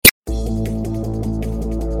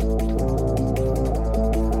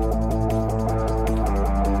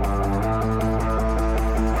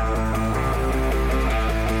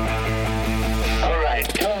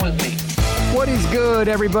good,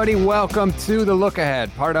 everybody? Welcome to The Look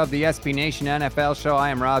Ahead, part of the SB Nation NFL show. I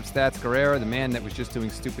am Rob Stats Guerrero. The man that was just doing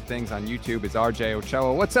stupid things on YouTube is RJ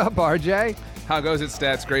Ochoa. What's up, RJ? How goes it,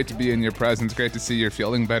 Stats? Great to be in your presence. Great to see you're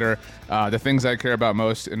feeling better. The things I care about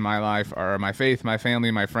most in my life are my faith, my family,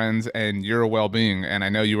 my friends, and your well-being. And I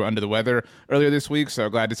know you were under the weather earlier this week, so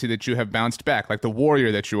glad to see that you have bounced back like the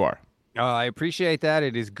warrior that you are. I appreciate that.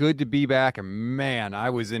 It is good to be back. And man, I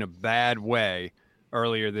was in a bad way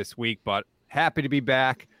earlier this week, but happy to be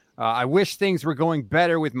back. I wish things were going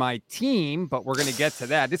better with my team, but we're going to get to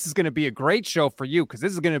that. This is going to be a great show for you because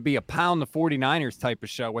this is going to be a pound the 49ers type of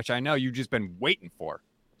show, which I know you've just been waiting for.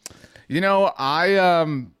 You know, I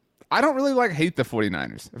don't really hate the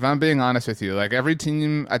 49ers, if I'm being honest with you. Like every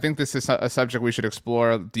team, I think this is a subject we should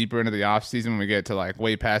explore deeper into the offseason when we get to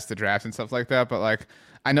way past the draft and stuff like that. But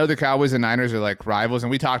I know the Cowboys and Niners are rivals,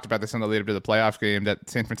 and we talked about this on the lead up to the playoff game that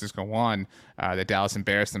San Francisco won, that Dallas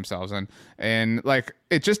embarrassed themselves in. And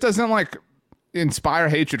it just doesn't inspire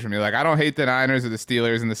hatred for me. I don't hate the Niners or the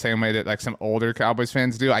Steelers in the same way that some older Cowboys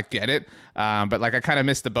fans do. I get it. But I kind of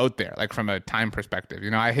missed the boat there, from a time perspective.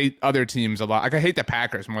 You know, I hate other teams a lot. I hate the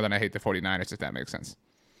Packers more than I hate the 49ers, if that makes sense.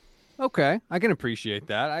 Okay. I can appreciate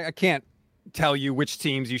that. I can't tell you which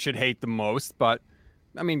teams you should hate the most, but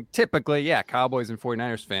I mean, typically, yeah, Cowboys and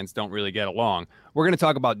 49ers fans don't really get along. We're going to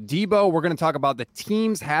talk about Deebo. We're going to talk about the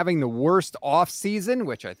teams having the worst offseason,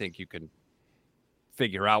 which I think you can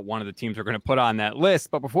figure out one of the teams we're going to put on that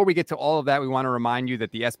list. But before we get to all of that, we want to remind you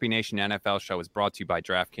that the SB Nation NFL show is brought to you by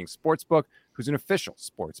DraftKings Sportsbook, who's an official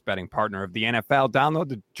sports betting partner of the NFL. Download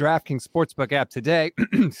the DraftKings Sportsbook app today,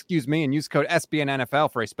 and use code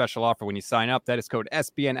SBNNFL for a special offer when you sign up. That is code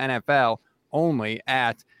SBNNFL only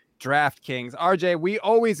at DraftKings. RJ, we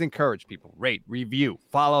always encourage people, rate, review,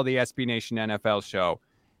 follow the SB Nation NFL show.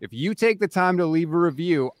 If you take the time to leave a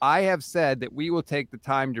review, I have said that we will take the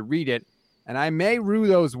time to read it, and I may rue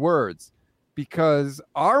those words because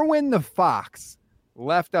Arwin the Fox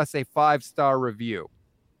left us a 5-star review.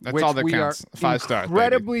 That's all that counts. 5 stars.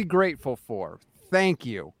 Incredibly grateful for. Thank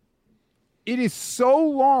you. It is so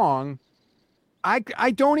long, I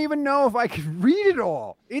don't even know if I could read it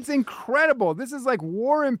all. It's incredible. This is like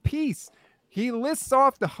War and Peace. He lists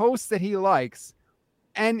off the hosts that he likes,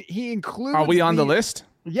 and he includes... Are we on the list?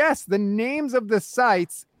 Yes, the names of the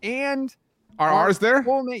sites and... Are ours there?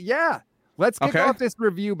 Yeah. Let's kick off this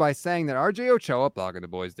review by saying that RJ Ochoa, Blogging the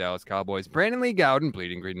Boys, Dallas Cowboys, Brandon Lee Gowden,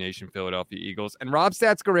 Bleeding Green Nation, Philadelphia Eagles, and Rob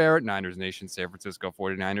Stats Guerrero, Niners Nation, San Francisco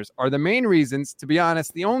 49ers, are the main reasons, to be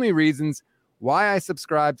honest, the only reasons why I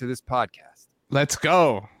subscribe to this podcast. Let's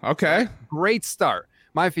go. Okay. Great start.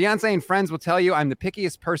 My fiance and friends will tell you I'm the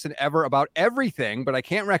pickiest person ever about everything, but I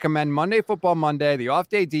can't recommend Monday Football Monday, the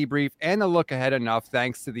off-day debrief, and the look ahead enough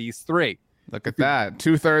thanks to these three. Look at that.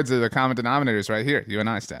 2/3 of the common denominators right here. You and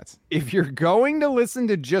I, Stats. If you're going to listen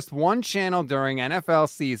to just one channel during NFL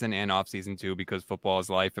season and off-season too, because football is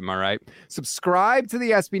life, am I right? Subscribe to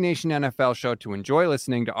the SB Nation NFL show to enjoy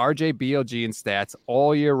listening to RJ, BLG, and Stats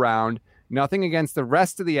all year round. Nothing against the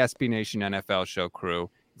rest of the SB Nation NFL show crew.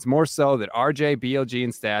 It's more so that RJ, BLG,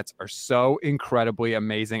 and Stats are so incredibly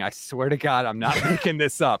amazing. I swear to God, I'm not making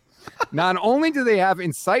this up. Not only do they have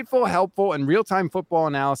insightful, helpful, and real-time football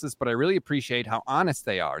analysis, but I really appreciate how honest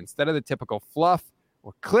they are. Instead of the typical fluff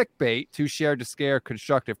or clickbait, too shared to scare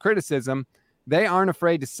constructive criticism, they aren't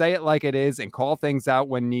afraid to say it like it is and call things out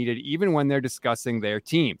when needed, even when they're discussing their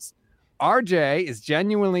teams. RJ is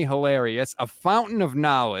genuinely hilarious, a fountain of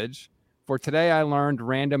knowledge. For today, I learned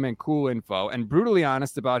random and cool info and brutally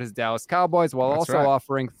honest about his Dallas Cowboys while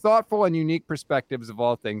offering thoughtful and unique perspectives of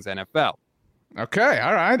all things NFL. Okay.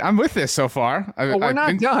 All right. I'm with this so far. We're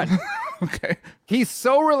not done. Okay. He's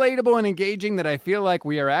so relatable and engaging that I feel like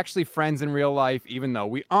we are actually friends in real life, even though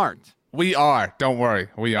we aren't. We are. Don't worry.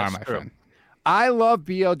 We are, That's my true. friend. I love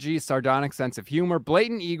BLG's sardonic sense of humor,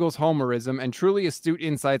 blatant Eagles homerism, and truly astute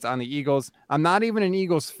insights on the Eagles. I'm not even an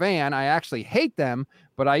Eagles fan. I actually hate them,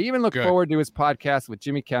 but I even look forward to his podcast with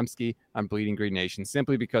Jimmy Kempski on Bleeding Green Nation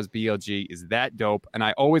simply because BLG is that dope, and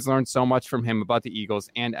I always learn so much from him about the Eagles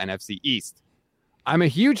and NFC East. I'm a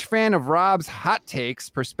huge fan of Rob's hot takes,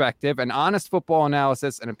 perspective, and honest football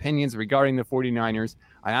analysis and opinions regarding the 49ers.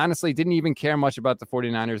 I honestly didn't even care much about the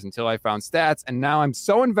 49ers until I found Stats, and now I'm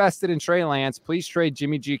so invested in Trey Lance. Please trade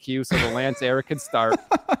Jimmy GQ so the Lance era can start.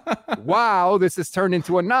 Wow, this has turned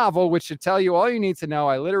into a novel, which should tell you all you need to know.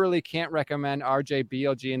 I literally can't recommend RJ,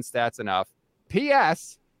 BLG, and Stats enough.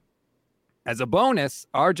 P.S. As a bonus,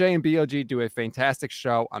 RJ and BLG do a fantastic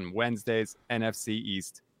show on Wednesdays, NFC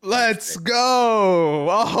East. Let's go.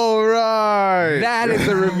 All right. That is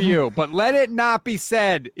a review, but let it not be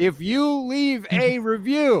said. If you leave a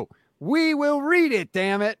review, we will read it,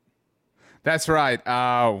 damn it. That's right.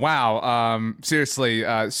 Wow. Seriously,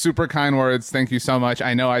 super kind words. Thank you so much.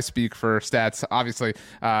 I know I speak for Stats, obviously,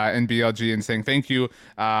 in BLG, and saying thank you.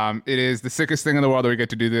 It is the sickest thing in the world that we get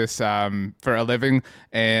to do this for a living,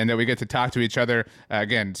 and that we get to talk to each other.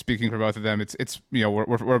 Again, speaking for both of them, it's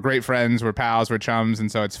we're great friends, we're pals, we're chums,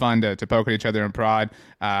 and so it's fun to poke at each other and prod.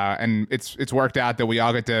 And it's worked out that we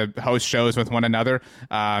all get to host shows with one another.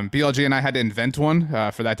 BLG and I had to invent one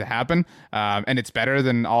for that to happen, and it's better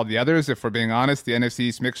than all the others, if we're being honest. The NFC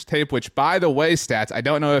East mixtape, which, by the way, Stats, I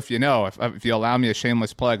don't know if you know, if you allow me a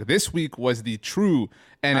shameless plug, this week was the true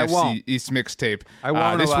NFC East mixtape. I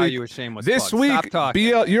won't allow you a shameless plug. This week,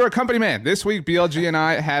 you're a company man. This week, BLG and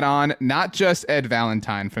I had on not just Ed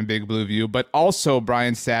Valentine from Big Blue View, but also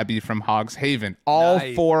Brian Sabby from Hogs Haven. All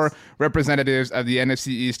four representatives of the NFC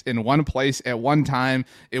East in one place at one time.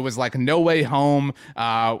 It was like No Way Home.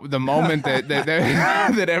 The moment that that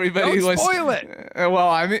everybody Don't was. Spoil it. Well,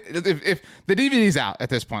 I mean, if the DVD's out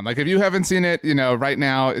at this point, like if you haven't seen it, right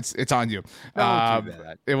now it's on you. Don't do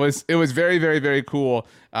that. It was very, very, very cool.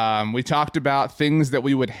 We talked about things that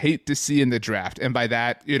we would hate to see in the draft. And by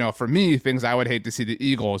that, for me, things I would hate to see the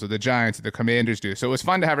Eagles or the Giants or the Commanders do. So it was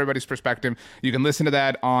fun to have everybody's perspective. You can listen to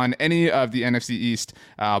that on any of the NFC East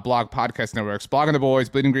blog podcast networks, Blogging the Boys,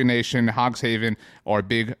 Bleeding Green Nation, Hogs Haven, or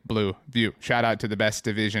Big Blue View. Shout out to the best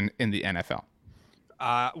division in the NFL.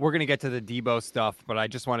 We're going to get to the Deebo stuff, but I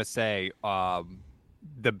just want to say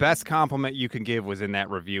the best compliment you can give was in that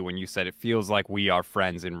review when you said it feels like we are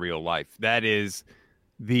friends in real life. That is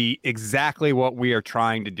exactly what we are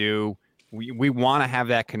trying to do. We want to have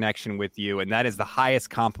that connection with you, and that is the highest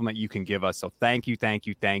compliment you can give us. So thank you, thank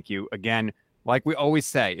you, thank you. Again, like we always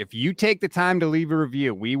say, if you take the time to leave a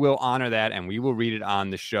review, we will honor that and we will read it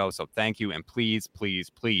on the show. So thank you, and please,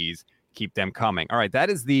 please, please keep them coming. All right,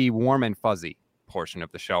 that is the warm and fuzzy portion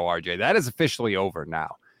of the show, RJ. That is officially over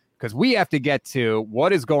now, because we have to get to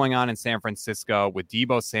what is going on in San Francisco with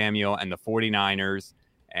Deebo Samuel and the 49ers.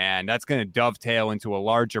 And that's going to dovetail into a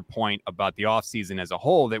larger point about the offseason as a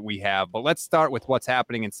whole that we have. But let's start with what's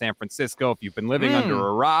happening in San Francisco. If you've been living under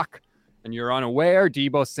a rock and you're unaware,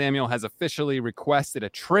 Deebo Samuel has officially requested a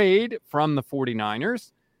trade from the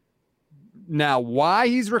 49ers. Now, why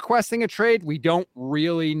he's requesting a trade, we don't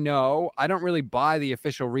really know. I don't really buy the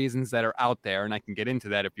official reasons that are out there, and I can get into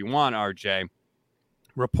that if you want, RJ.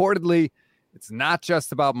 Reportedly, it's not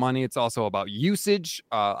just about money. It's also about usage.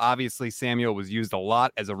 Obviously, Samuel was used a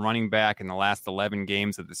lot as a running back in the last 11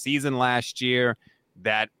 games of the season last year.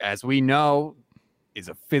 That, as we know, is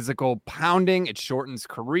a physical pounding. It shortens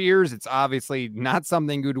careers. It's obviously not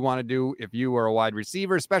something you'd want to do if you were a wide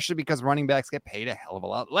receiver, especially because running backs get paid a hell of a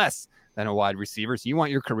lot less than a wide receiver. So you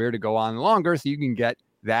want your career to go on longer so you can get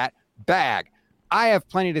that bag. I have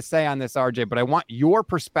plenty to say on this, RJ, but I want your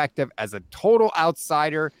perspective as a total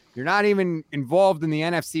outsider. You're not even involved in the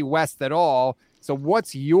NFC West at all. So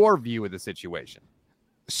what's your view of the situation?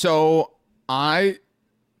 So I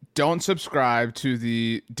don't subscribe to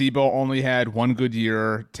the Deebo only had one good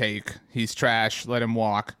year take. He's trash. Let him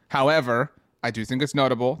walk. However, I do think it's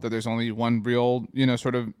notable that there's only one real,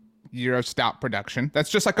 sort of year of stout production. That's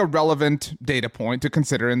just like a relevant data point to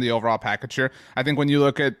consider in the overall package here. I think when you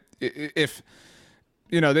look at if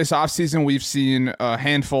this offseason, we've seen a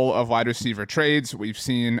handful of wide receiver trades. We've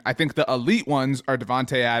seen, I think the elite ones are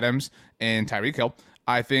Devontae Adams and Tyreek Hill.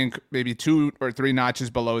 I think maybe 2 or 3 notches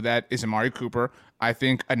below that is Amari Cooper. I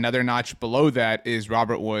think another notch below that is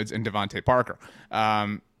Robert Woods and Devontae Parker.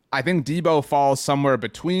 I think Deebo falls somewhere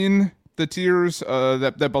between the tiers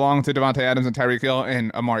that belong to Devontae Adams and Tyreek Hill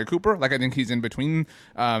and Amari Cooper. Like, I think he's in between,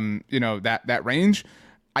 that range.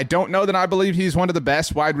 I don't know that I believe he's one of the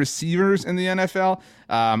best wide receivers in the NFL.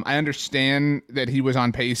 I understand that he was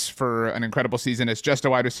on pace for an incredible season as just a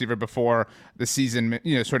wide receiver before the season,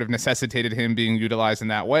 sort of necessitated him being utilized in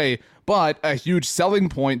that way. But a huge selling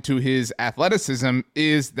point to his athleticism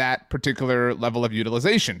is that particular level of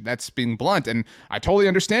utilization. That's being blunt. And I totally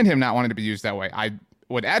understand him not wanting to be used that way. I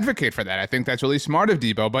would advocate for that. I think that's really smart of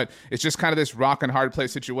Deebo, but it's just kind of this rock and hard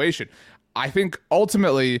place situation. I think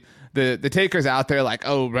ultimately the takers out there like,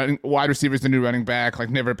 wide receiver's the new running back, like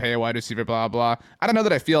never pay a wide receiver, blah, blah. I don't know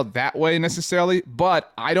that I feel that way necessarily,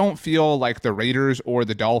 but I don't feel like the Raiders or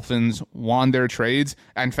the Dolphins won their trades.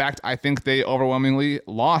 In fact, I think they overwhelmingly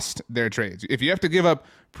lost their trades. If you have to give up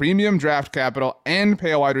premium draft capital and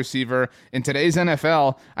pay a wide receiver in today's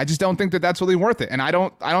NFL, I just don't think that that's really worth it. And I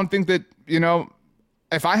don't think that,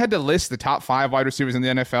 if I had to list the top 5 wide receivers in the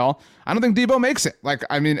NFL, I don't think Deebo makes it.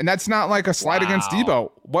 And that's not like a slight against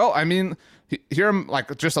Deebo. Well, here,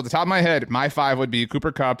 like, just off the top of my head, my 5 would be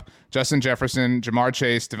Cooper Kupp, Justin Jefferson, Jamar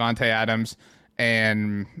Chase, Devontae Adams,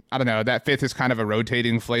 And I don't know, that fifth is kind of a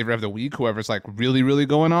rotating flavor of the week, whoever's like really, really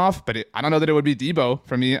going off. But I don't know that it would be Deebo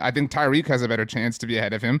for me. I think Tyreek has a better chance to be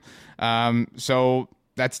ahead of him. So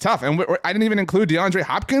that's tough. And I didn't even include DeAndre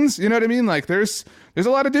Hopkins. You know what I mean? Like there's a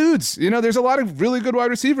lot of dudes, there's a lot of really good wide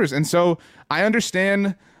receivers. And so I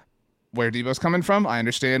understand where Deebo's coming from. I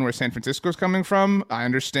understand where San Francisco's coming from. I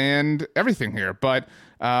understand everything here. But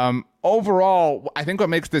overall, I think what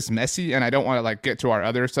makes this messy, and I don't want to like get to our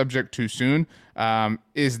other subject too soon,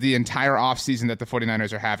 is the entire offseason that the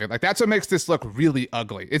 49ers are having. Like that's what makes this look really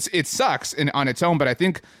ugly. It sucks on its own, but I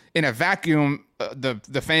think in a vacuum,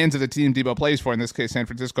 the fans of the team Deebo plays for, in this case San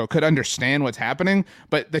Francisco, could understand what's happening.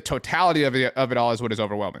 But the totality of it all is what is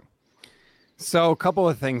overwhelming. So a couple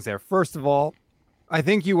of things there. First of all, I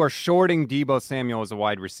think you are shorting Deebo Samuel as a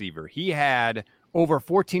wide receiver. He had over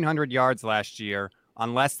 1,400 yards last year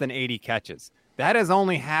on less than 80 catches. That has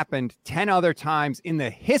only happened 10 other times in the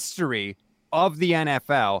history of the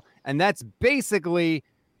NFL, and that's basically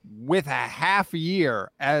with a half year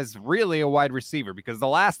as really a wide receiver, because the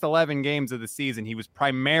last 11 games of the season, he was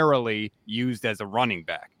primarily used as a running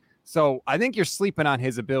back. So I think you're sleeping on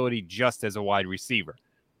his ability just as a wide receiver.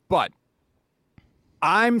 But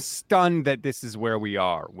I'm stunned that this is where we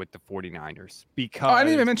are with the 49ers because I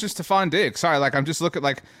didn't even mention Stephon Diggs. Sorry, like I'm just looking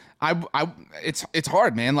like it's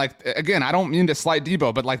hard, man. Like again, I don't mean to slight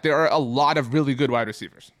Deebo, but like there are a lot of really good wide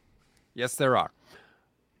receivers. Yes, there are.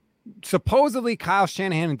 Supposedly, Kyle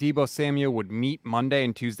Shanahan and Deebo Samuel would meet Monday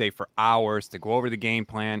and Tuesday for hours to go over the game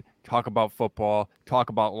plan, talk about football, talk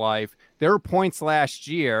about life. There were points last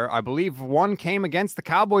year, I believe one came against the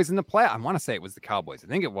Cowboys in the play. I want to say it was the Cowboys. I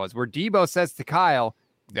think it was, where Deebo says to Kyle,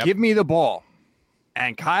 give me the ball.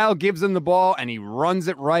 And Kyle gives him the ball, and he runs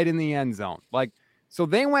it right in the end zone. Like, so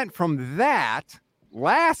they went from that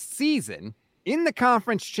last season in the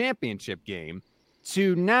conference championship game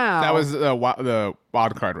to now. That was the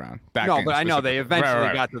wild card round. No, but I know they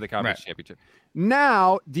eventually got to the conference championship.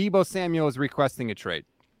 Now, Deebo Samuel is requesting a trade.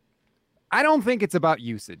 I don't think it's about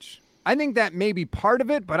usage. I think that may be part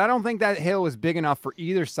of it, but I don't think that hill is big enough for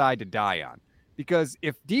either side to die on. Because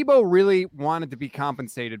if Deebo really wanted to be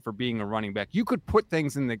compensated for being a running back, you could put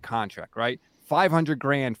things in the contract, right?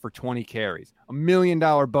 $500,000 for 20 carries, $1 million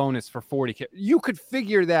bonus for 40 carries. You could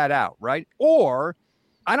figure that out, right? Or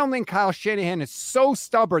I don't think Kyle Shanahan is so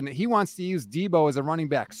stubborn that he wants to use Deebo as a running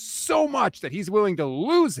back so much that he's willing to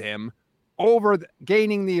lose him over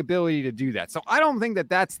gaining the ability to do that. So I don't think that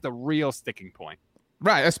that's the real sticking point.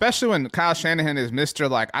 Right, especially when Kyle Shanahan is Mr.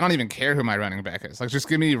 like, I don't even care who my running back is. Like, just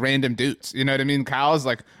give me random dudes. You know what I mean? Kyle's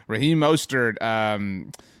like Raheem Mostert.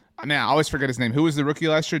 I always forget his name. Who was the rookie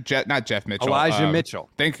last year? Not Jeff Mitchell. Elijah Mitchell.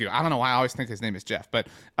 Thank you. I don't know why I always think his name is Jeff. But,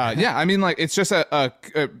 yeah, I mean, like, it's just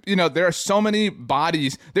there are so many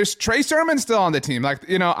bodies. There's Trey Sermon still on the team. Like,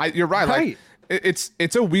 you're right. Like,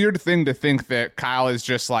 it's a weird thing to think that Kyle is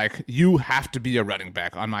just like, you have to be a running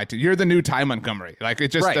back on my team. You're the new Ty Montgomery. Like, it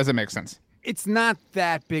just doesn't make sense. It's not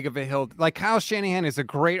that big of a hill. Like Kyle Shanahan is a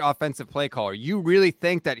great offensive play caller. You really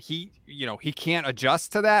think that he can't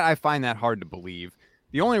adjust to that? I find that hard to believe.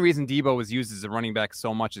 The only reason Deebo was used as a running back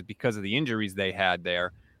so much is because of the injuries they had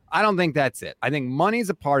there. I don't think that's it. I think money's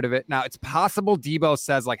a part of it. Now, it's possible Deebo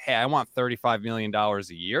says like, hey, I want $35 million a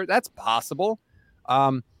year. That's possible.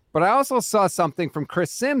 But I also saw something from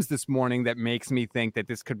Chris Sims this morning that makes me think that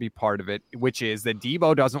this could be part of it, which is that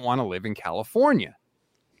Deebo doesn't want to live in California.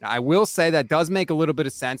 Now, I will say that does make a little bit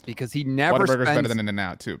of sense because he never spends... better than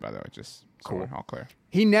In-N-Out too, by the way, just so we're all clear.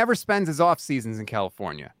 He never spends his off seasons in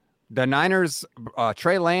California. The Niners,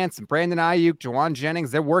 Trey Lance and Brandon Ayuk, Jawan Jennings,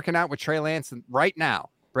 they're working out with Trey Lance right now.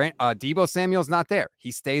 Deebo Samuel's not there.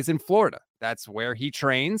 He stays in Florida. That's where he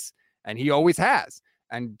trains, and he always has.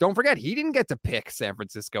 And don't forget, he didn't get to pick San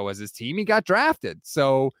Francisco as his team. He got drafted.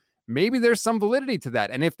 So maybe there's some validity to that.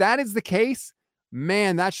 And if that is the case,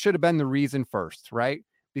 man, that should have been the reason first, right?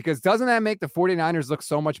 Because doesn't that make the 49ers look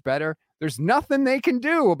so much better? There's nothing they can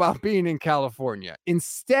do about being in California.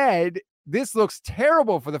 Instead, this looks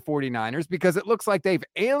terrible for the 49ers because it looks like they've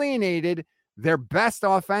alienated their best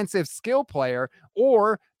offensive skill player,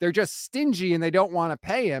 or they're just stingy and they don't want to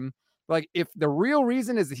pay him. Like, if the real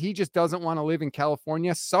reason is that he just doesn't want to live in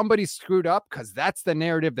California, somebody screwed up, because that's the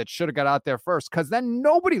narrative that should have got out there first, because then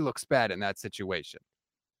nobody looks bad in that situation.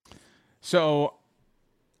 So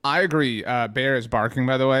I agree. Bear is barking,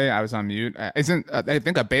 by the way. I was on mute. I think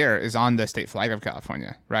a bear is on the state flag of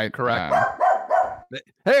California, right? Correct.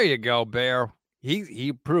 There you go, Bear. He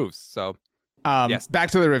approves. So Yes.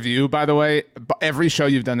 Back to the review, by the way. Every show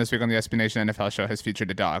you've done this week on the SB Nation NFL show has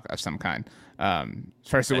featured a dog of some kind.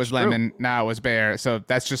 First it was Lemon, now it was Bear. So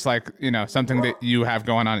that's just like, something that you have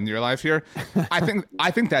going on in your life here. I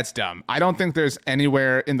think that's dumb. I don't think there's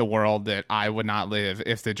anywhere in the world that I would not live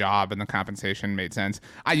if the job and the compensation made sense.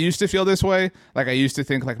 I used to feel this way. Like I used to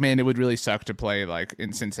think like, man, it would really suck to play like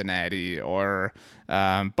in Cincinnati or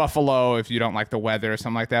Buffalo if you don't like the weather or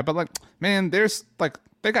something like that. But like, man, there's like,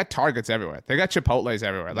 they got Targets everywhere. They got Chipotle's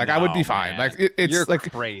everywhere. Like I would be fine. Man. Like it's You're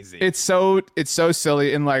like crazy. It's so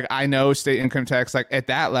silly. And like I know state income tax, like at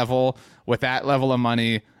that level with that level of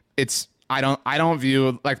money, I don't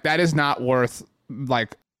view like that is not worth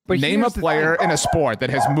like. But name a player in a sport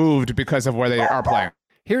that has moved because of where they are playing.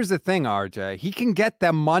 Here's the thing, RJ. He can get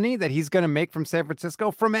the money that he's going to make from San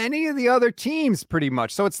Francisco from any of the other teams pretty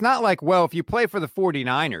much. So it's not like, well, if you play for the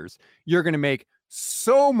 49ers, you're going to make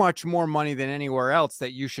so much more money than anywhere else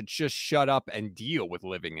that you should just shut up and deal with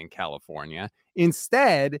living in California.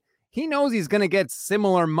 Instead, he knows he's going to get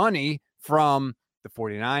similar money from the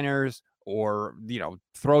 49ers or,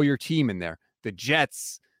 throw your team in there. The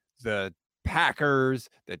Jets, the Packers,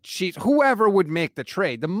 the Chiefs, whoever would make the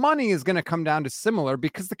trade. The money is going to come down to similar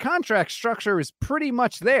because the contract structure is pretty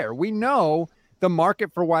much there. We know the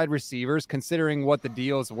market for wide receivers, considering what the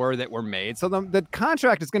deals were that were made. So the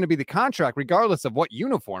contract is going to be the contract, regardless of what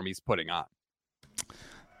uniform he's putting on.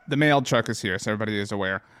 The mail truck is here, so everybody is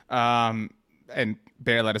aware. And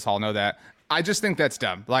Bear let us all know that. I just think that's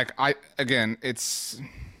dumb. Like, it's...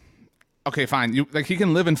 Okay, fine. He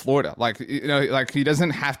can live in Florida. Like he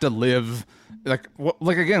doesn't have to live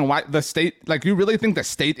again, why the state, like you really think the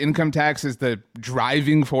state income tax is the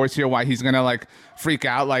driving force here why he's going to like freak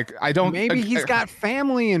out? Like I don't Maybe he's got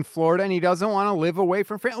family in Florida and he doesn't want to live away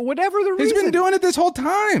from family. Whatever the reason. He's been doing it this whole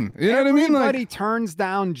time. You know what I mean? Everybody turns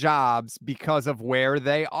down jobs because of where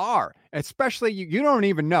they are. Especially you don't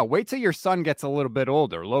even know. Wait till your son gets a little bit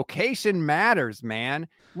older. Location matters, man.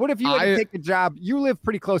 What if you had to take a job? You live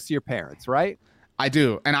pretty close to your parents, right? I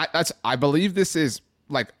do. And I believe this is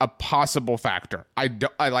like a possible factor.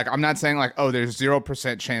 I'm not saying like, oh, there's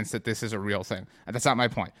 0% chance that this is a real thing. That's not my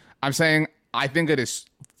point. I'm saying I think it is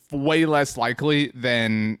way less likely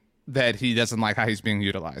than that he doesn't like how he's being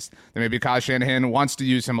utilized. Then maybe Kyle Shanahan wants to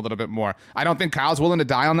use him a little bit more. I don't think Kyle's willing to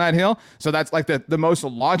die on that hill. So that's like the most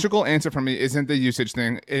logical answer for me isn't the usage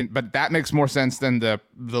thing, but that makes more sense than the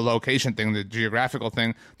location thing, the geographical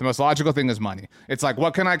thing. The most logical thing is money. It's like,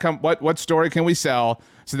 what story can we sell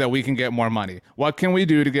so that we can get more money? What can we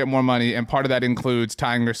do to get more money? And part of that includes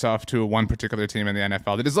tying yourself to one particular team in the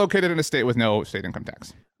NFL that is located in a state with no state income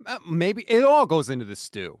tax. Maybe it all goes into the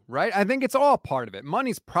stew, right? I think it's all part of it.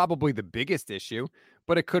 Money's probably the biggest issue,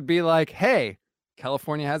 but it could be like, hey,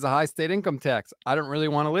 California has a high state income tax. I don't really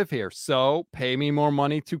want to live here, so pay me more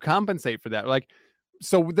money to compensate for that. Like,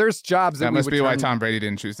 so there's jobs that must be why Tom Brady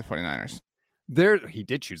didn't choose the 49ers. He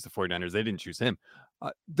did choose the 49ers. They didn't choose him.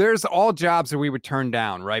 There's all jobs that we would turn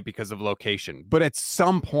down, right, because of location. But at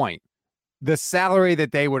some point, the salary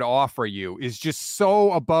that they would offer you is just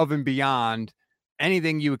so above and beyond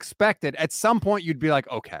anything you expected. At some point you'd be like,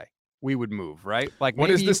 okay, we would move, right? Like,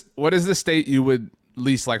 what is the state you would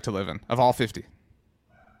least like to live in of all 50?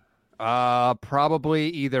 Probably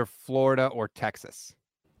either Florida or Texas.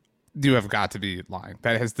 You have got to be lying.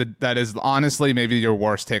 That is honestly maybe your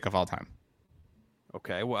worst take of all time.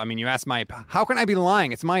 Okay, well, I mean, you asked how can I be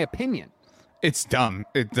lying? It's my opinion. It's dumb.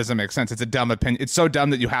 It doesn't make sense. It's a dumb opinion. It's so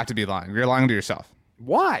dumb that you have to be lying. You're lying to yourself.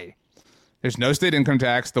 Why? There's no state income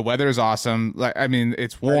tax. The weather is awesome. Like, I mean,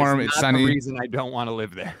 it's warm. It's sunny. That's the reason I don't want to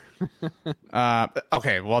live there.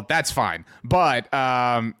 Okay, well, that's fine. But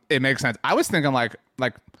it makes sense. I was thinking like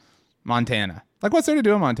Montana. Like, what's there to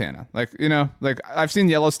do in Montana? Like, like I've seen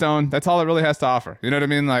Yellowstone. That's all it really has to offer. You know what I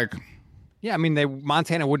mean? Like, yeah, I mean,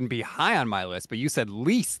 Montana wouldn't be high on my list, but you said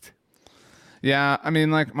least. Yeah, I mean,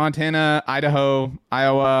 like Montana, Idaho,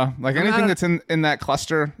 Iowa, like anything that's in that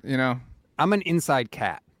cluster, I'm an inside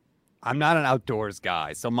cat. I'm not an outdoors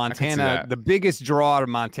guy. So Montana, the biggest draw out of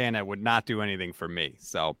Montana would not do anything for me.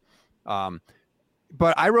 So,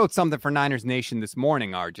 but I wrote something for Niners Nation this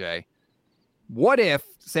morning, RJ. What if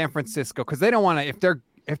San Francisco, because they don't want to,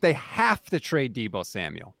 if they have to trade Deebo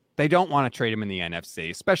Samuel, they don't want to trade him in the NFC,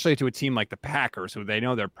 especially to a team like the Packers, who they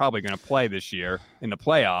know they're probably going to play this year in the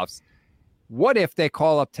playoffs. What if they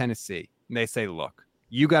call up Tennessee and they say, look,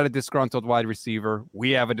 you got a disgruntled wide receiver.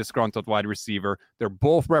 We have a disgruntled wide receiver. They're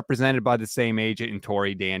both represented by the same agent in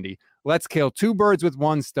Tory Dandy. Let's kill two birds with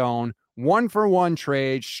one stone, 1-for-1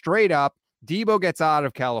 trade, straight up. Deebo gets out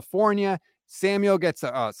of California. Samuel gets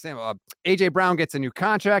AJ Brown gets a new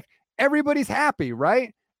contract. Everybody's happy,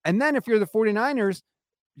 right? And then if you're the 49ers,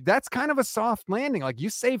 that's kind of a soft landing. Like, you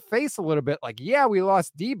save face a little bit. Like, yeah, we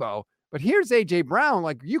lost Deebo, but here's AJ Brown.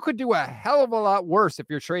 Like, you could do a hell of a lot worse if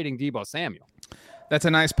you're trading Deebo Samuel. That's a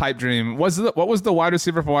nice pipe dream. What was the wide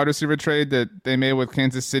receiver for wide receiver trade that they made with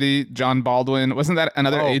Kansas City? John Baldwin. Wasn't that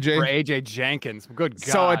another AJ? For AJ Jenkins. Good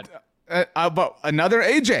God. So but another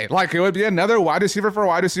AJ. Like, it would be another wide receiver for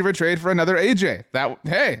wide receiver trade for another AJ.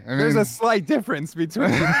 There's a slight difference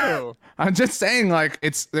between the two. I'm just saying, like,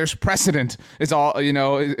 there's precedent. It's all,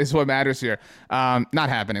 is what matters here. Not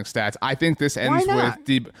happening, Stats. I think this ends with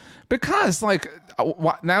Deebo. Because, like,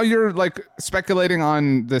 now you're, like, speculating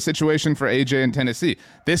on the situation for AJ in Tennessee.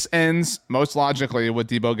 This ends most logically with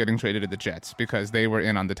Deebo getting traded to the Jets because they were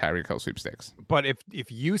in on the Tyreek Hill sweepstakes. But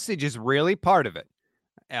if usage is really part of it,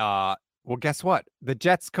 well, guess what? The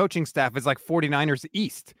Jets coaching staff is like 49ers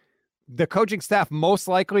East. The coaching staff most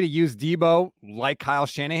likely to use Deebo, like Kyle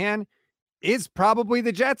Shanahan, is probably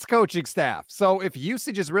the Jets coaching staff. So if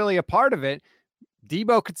usage is really a part of it,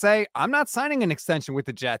 Deebo could say, I'm not signing an extension with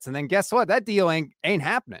the Jets. And then guess what? That deal ain't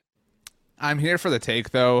happening. I'm here for the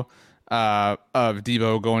take, though, of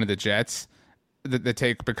Deebo going to the Jets. The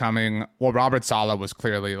take becoming, well, Robert Saleh was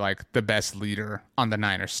clearly like the best leader on the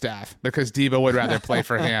Niners staff because Deebo would rather play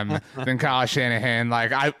for him than Kyle Shanahan.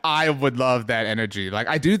 Like, I would love that energy. Like,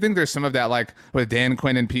 I do think there's some of that, like with Dan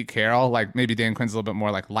Quinn and Pete Carroll. Like, maybe Dan Quinn's a little bit more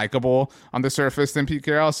like likable on the surface than Pete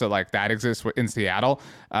Carroll. So like that exists in Seattle.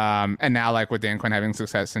 And now like with Dan Quinn having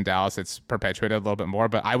success in Dallas, it's perpetuated a little bit more.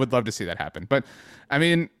 But I would love to see that happen. But I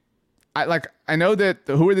mean, I know that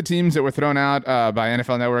who were the teams that were thrown out by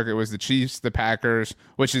NFL Network? It was the Chiefs, the Packers,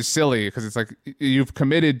 which is silly because it's like you've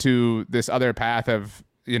committed to this other path of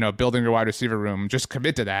building your wide receiver room. Just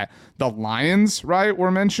commit to that. The Lions, right,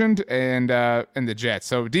 were mentioned, and the Jets.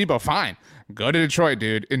 So Deebo, fine, go to Detroit,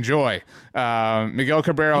 dude. Enjoy. Miguel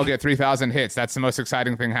Cabrera will get 3,000 hits. That's the most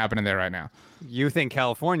exciting thing happening there right now. You think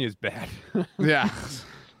California's bad? Yeah.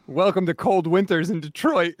 Welcome to cold winters in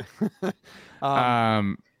Detroit.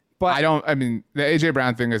 But the AJ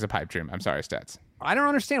Brown thing is a pipe dream. I'm sorry, Stats. I don't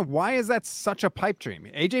understand. Why is that such a pipe dream?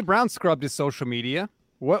 AJ Brown scrubbed his social media.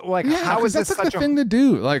 What, like, how is this such such a thing to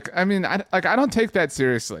do? Like, I mean, I don't take that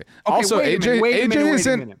seriously. Okay, also,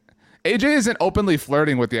 AJ isn't openly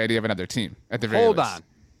flirting with the idea of another team at the very least. Hold on.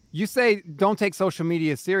 You say don't take social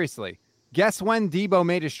media seriously. Guess when Deebo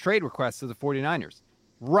made his trade request to the 49ers?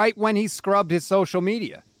 Right when he scrubbed his social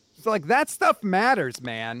media. So, like, that stuff matters,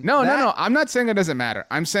 man. No. I'm not saying it doesn't matter.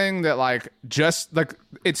 I'm saying that, like, just, like,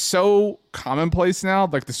 it's so commonplace now,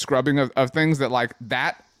 like, the scrubbing of things that, like,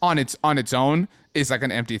 that on its own is, like,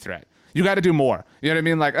 an empty threat. You got to do more. You know what I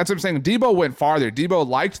mean? Like, that's what I'm saying. Deebo went farther. Deebo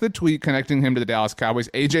liked the tweet connecting him to the Dallas Cowboys.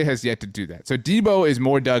 AJ has yet to do that. So, Deebo is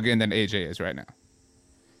more dug in than AJ is right now.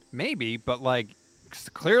 Maybe, but, like,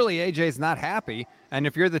 clearly AJ's not happy. And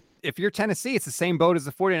if you're Tennessee, it's the same boat as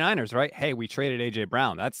the 49ers, right? Hey, we traded AJ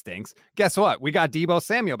Brown. That stinks. Guess what? We got Deebo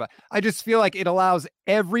Samuel. But I just feel like it allows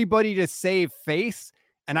everybody to save face.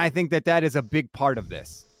 And I think that is a big part of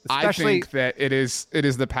this. Especially, I think that it is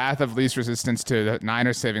the path of least resistance to the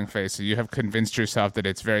Niners saving face. So you have convinced yourself that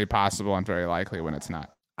it's very possible and very likely when it's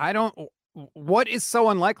not. What is so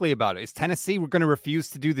unlikely about it? Is Tennessee going to refuse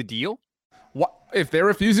to do the deal? What if they're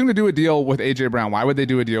refusing to do a deal with AJ Brown? Why would they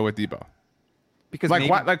do a deal with Deebo? Because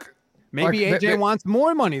maybe AJ wants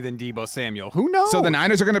more money than Deebo Samuel. Who knows? So the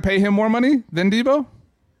Niners are going to pay him more money than Deebo?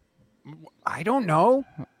 I don't know.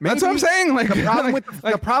 Maybe. That's what I'm saying. Like,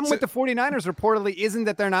 the problem with the 49ers reportedly isn't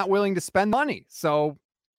that they're not willing to spend money. So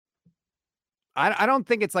I don't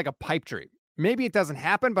think it's like a pipe dream. Maybe it doesn't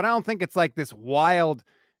happen, but I don't think it's like this wild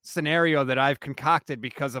scenario that I've concocted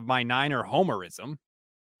because of my Niner homerism.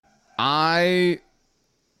 I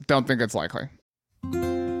don't think it's likely.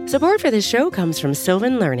 Support for this show comes from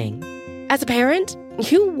Sylvan Learning. As a parent,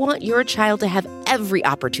 you want your child to have every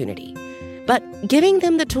opportunity. But giving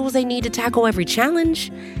them the tools they need to tackle every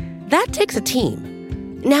challenge, that takes a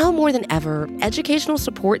team. Now more than ever, educational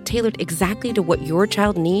support tailored exactly to what your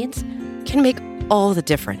child needs can make all the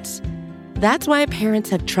difference. That's why parents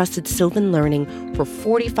have trusted Sylvan Learning for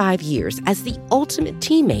 45 years as the ultimate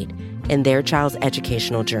teammate in their child's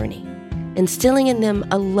educational journey, instilling in them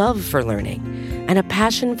a love for learning and a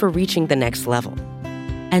passion for reaching the next level.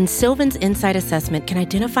 And Sylvan's Insight Assessment can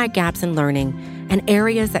identify gaps in learning and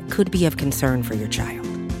areas that could be of concern for your child.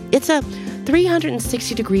 It's a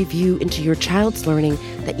 360-degree view into your child's learning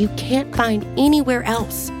that you can't find anywhere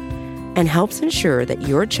else, and helps ensure that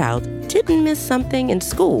your child didn't miss something in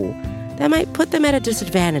school that might put them at a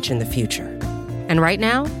disadvantage in the future. And right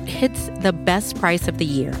now, it's the best price of the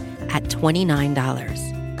year at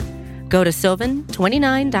 $29. Go to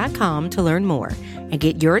sylvan29.com to learn more and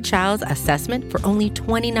get your child's assessment for only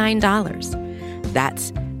 $29.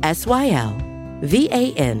 That's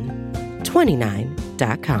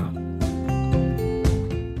SYLVAN29.com.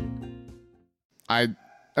 I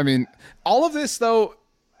mean, all of this though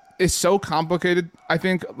is so complicated. I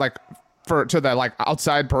think to the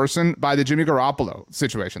outside person by the Jimmy Garoppolo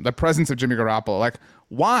situation, the presence of Jimmy Garoppolo. Like,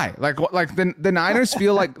 why? The Niners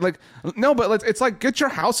feel no, but it's like, get your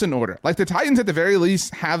house in order. Like, the Titans at the very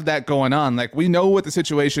least have that going on. Like, we know what the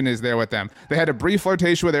situation is there with them. They had a brief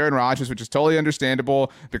flirtation with Aaron Rodgers, which is totally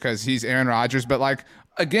understandable because he's Aaron Rodgers. But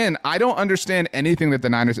again, I don't understand anything that the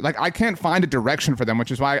Niners I can't find a direction for them,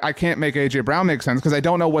 which is why I can't make AJ Brown make sense, because I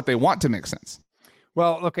don't know what they want to make sense.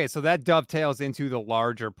 Well, okay, so that dovetails into the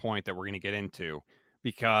larger point that we're going to get into,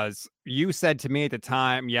 because you said to me at the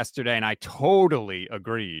time yesterday, and I totally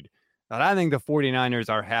agreed, that I think the 49ers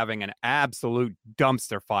are having an absolute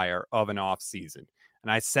dumpster fire of an offseason. And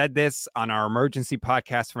I said this on our emergency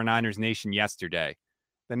podcast for Niners Nation yesterday.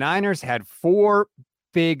 The Niners had 4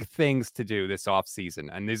 big things to do this offseason,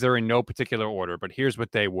 and these are in no particular order, but here's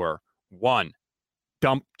what they were. 1,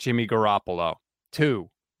 dump Jimmy Garoppolo. 2,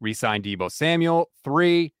 re-sign Deebo Samuel.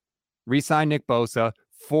 3, re-sign Nick Bosa.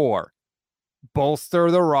 4,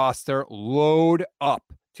 bolster the roster, load up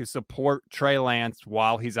to support Trey Lance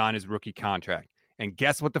while he's on his rookie contract. And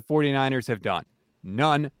guess what the 49ers have done?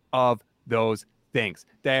 None of those things.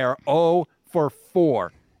 They are 0 for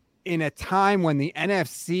 4 in a time when the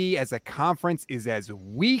NFC as a conference is as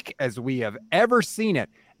weak as we have ever seen it.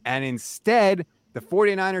 And instead, the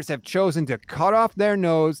 49ers have chosen to cut off their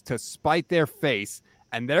nose to spite their face,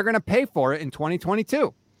 and they're going to pay for it in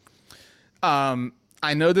 2022. I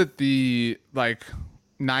know that the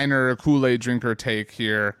Niner Kool-Aid drinker take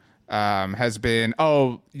here has been,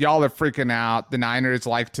 oh, y'all are freaking out. The Niners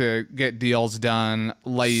like to get deals done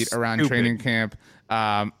late around training camp.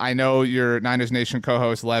 I know your Niners Nation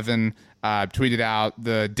co-host Levin tweeted out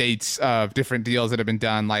the dates of different deals that have been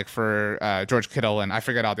done, like for George Kittle and I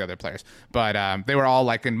forget all the other players, but they were all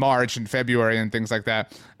in March and February and things like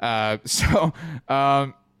that. I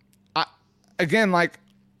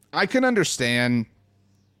can understand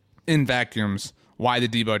in vacuums why the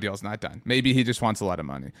Deebo deal's not done. Maybe he just wants a lot of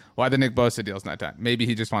money. Why the Nick Bosa deal's not done. Maybe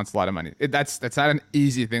he just wants a lot of money. That's not an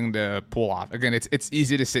easy thing to pull off. Again, it's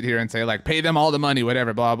easy to sit here and say pay them all the money,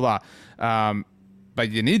 whatever, blah blah. But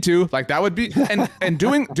you need to that would be and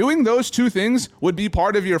doing those 2 things would be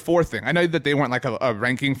part of your 4th thing. I know that they weren't a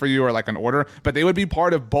ranking for you or an order, but they would be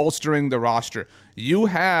part of bolstering the roster. You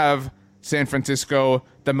have, San Francisco,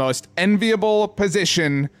 the most enviable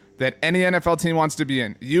position that any NFL team wants to be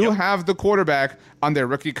in. You have the quarterback on their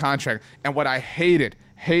rookie contract. And what I hated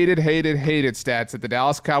stats that the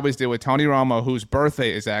Dallas Cowboys did with Tony Romo, whose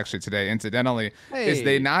birthday is actually today, incidentally, is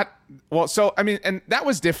they not... Well, so, I mean, and that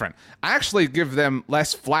was different. I actually give them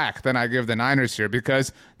less flack than I give the Niners here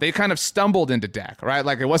because they kind of stumbled into Dak, right?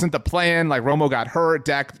 It wasn't the plan. Romo got hurt.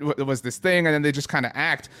 Dak was this thing, and then they just kind of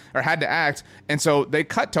had to act. And so they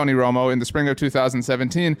cut Tony Romo in the spring of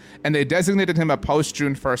 2017, and they designated him a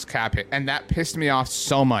post-June 1st cap hit. And that pissed me off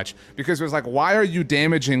so much because it was why are you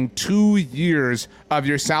damaging 2 years of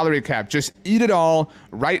your salary cap? Just eat it all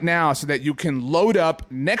right now so that you can load up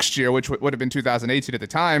next year, which would have been 2018 at the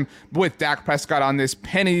time, with Dak Prescott on this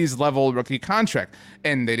pennies level rookie contract.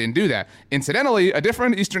 And they didn't do that. Incidentally, a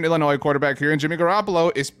different Eastern Illinois quarterback here in Jimmy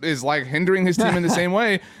Garoppolo is hindering his team in the same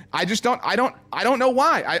way. I don't know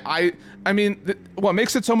why. I mean, what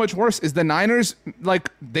makes it so much worse is the Niners,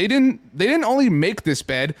 they didn't only make this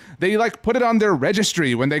bed, they put it on their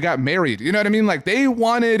registry when they got married. You know what I mean? They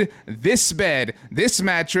wanted this bed, this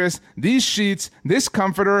mattress, these sheets, this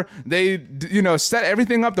comforter. They, set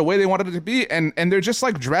everything up the way they wanted it to be, and they're just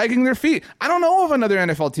dragging their feet. I don't know of another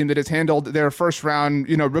NFL team that has handled their first round,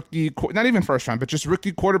 rookie, not even first round, but just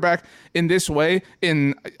rookie quarterback in this way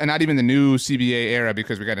in not even the new CBA era,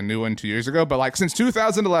 because we got a new one 2 years ago, but since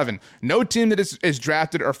 2011, no team that is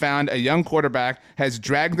drafted or found a young quarterback has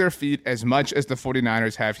dragged their feet as much as the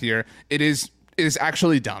 49ers have here. It is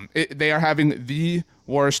actually dumb. They are having the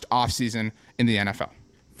worst offseason in the NFL.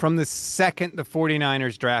 From the second the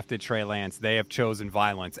 49ers drafted Trey Lance, they have chosen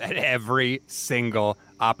violence at every single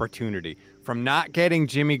opportunity. From not getting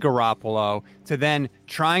Jimmy Garoppolo to then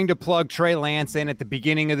trying to plug Trey Lance in at the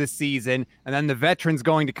beginning of the season, and then the veterans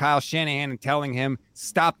going to Kyle Shanahan and telling him,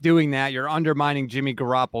 stop doing that, you're undermining Jimmy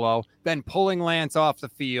Garoppolo, then pulling Lance off the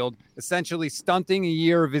field, essentially stunting a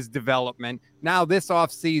year of his development. Now this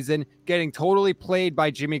offseason, getting totally played by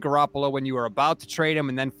Jimmy Garoppolo when you were about to trade him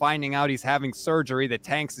and then finding out he's having surgery that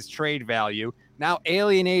tanks his trade value. Now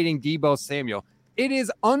alienating Deebo Samuel. It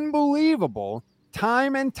is unbelievable.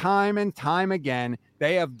 Time and time and time again,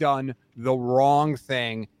 they have done the wrong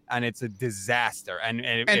thing, and it's a disaster. And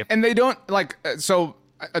they don't so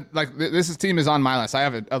This team is on my list. I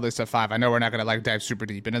have a list of 5. I know we're not going to like dive super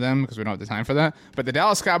deep into them because we don't have the time for that. But the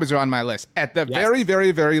Dallas Cowboys are on my list. At the very,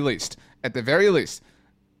 very, very least,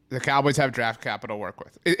 the Cowboys have draft capital to work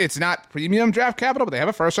with. It's not premium draft capital, but they have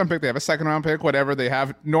a first-round pick, they have a second-round pick, whatever. They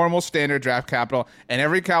have normal standard draft capital. And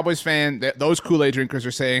every Cowboys fan, those Kool-Aid drinkers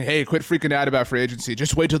are saying, hey, quit freaking out about free agency.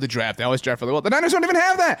 Just wait till the draft. They always draft really well. The Niners don't even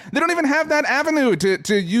have that. They don't even have that avenue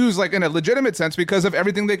to use like in a legitimate sense because of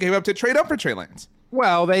everything they gave up to trade up for Trey Lance.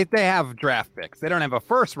 Well, they have draft picks. They don't have a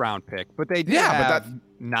first-round pick, but they do have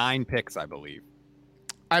 9 picks, I believe.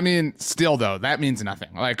 I mean, still, though, that means nothing.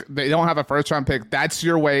 Like, they don't have a first-round pick. That's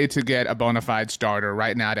your way to get a bona fide starter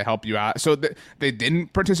right now to help you out. So they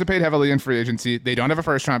didn't participate heavily in free agency. They don't have a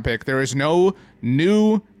first-round pick. There is no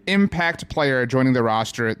new impact player joining the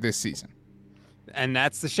roster this season. And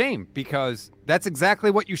that's the shame, because that's exactly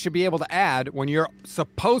what you should be able to add when you're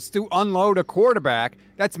supposed to unload a quarterback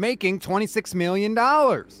that's making $26 million.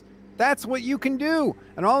 That's what you can do.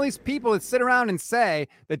 And all these people that sit around and say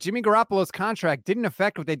that Jimmy Garoppolo's contract didn't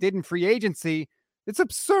affect what they did in free agency, it's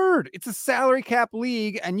absurd. It's a salary cap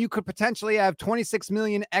league, and you could potentially have $26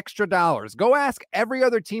 million extra dollars. Go ask every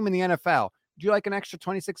other team in the NFL. Would you like an extra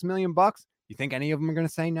 $26 million bucks? You think any of them are going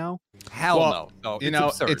to say no? Hell no.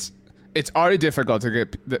 So it's already difficult to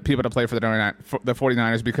get people to play for the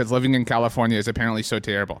 49ers because living in California is apparently so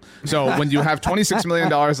terrible. So when you have $26 million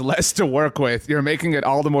less to work with, you're making it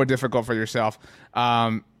all the more difficult for yourself.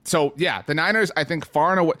 So yeah, the Niners, I think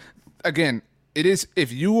far and away, again, it is,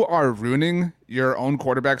 if you are ruining your own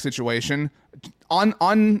quarterback situation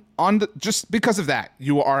just because of that,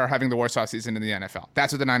 you are having the worst offseason in the NFL.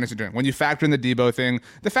 That's what the Niners are doing. When you factor in the Deebo thing,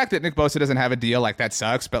 the fact that Nick Bosa doesn't have a deal, like, that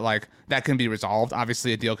sucks, but like that can be resolved.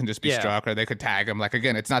 Obviously, a deal can just be struck, or they could tag him. Like,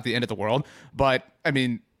 again, it's not the end of the world. But I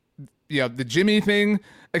mean, the Jimmy thing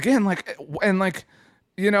again,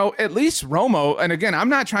 at least Romo, and again, I'm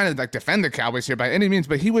not trying to like defend the Cowboys here by any means,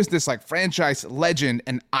 but he was this like franchise legend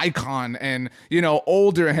and icon and,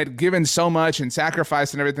 older and had given so much and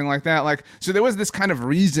sacrificed and everything like that. Like, so there was this kind of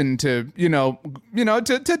reason to,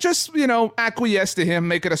 to just, acquiesce to him,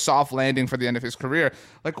 make it a soft landing for the end of his career.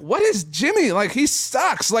 Like, what is Jimmy? Like, he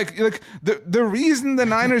sucks. Like the reason the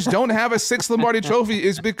Niners don't have a 6th Lombardi trophy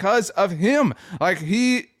is because of him. Like,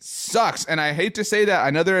 he sucks. And I hate to say that.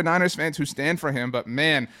 I know there are Niners fans who stand for him, but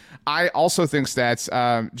man, I also think stats,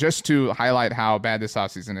 just to highlight how bad this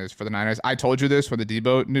offseason is for the Niners. I told you this when the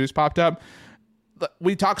Deebo news popped up.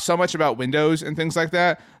 We talk so much about windows and things like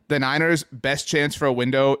that. The Niners' best chance for a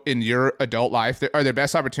window in your adult life, or their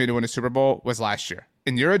best opportunity to win a Super Bowl, was last year.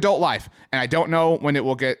 In your adult life. And I don't know when it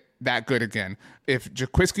will get that good again. If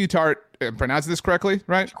Jaquiski Tart, pronounce this correctly,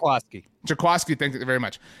 right? Jaquiski, thank you very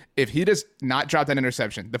much. If he does not drop that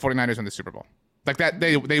interception, the 49ers win the Super Bowl. Like that,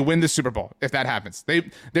 they win the Super Bowl if that happens.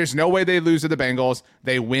 There's no way they lose to the Bengals.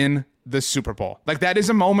 They win the Super Bowl. Like, that is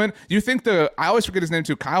a moment. You think I always forget his name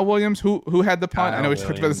too, Kyle Williams, who had the punt. I know we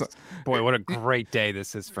talked about this. Boy, what a great day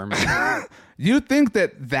this is for me. You think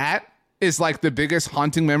that is like the biggest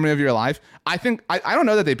haunting memory of your life? I think I don't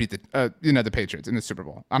know that they beat the Patriots in the Super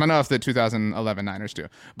Bowl. I don't know if the 2011 Niners do,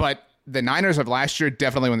 but the Niners of last year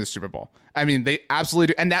definitely won the Super Bowl. I mean, they absolutely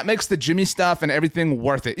do. And that makes the Jimmy stuff and everything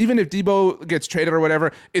worth it. Even if Deebo gets traded or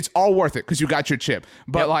whatever, it's all worth it because you got your chip.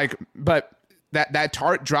 But that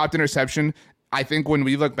Tart dropped interception, I think when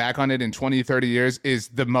we look back on it in 20, 30 years, is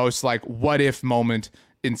the most like what if moment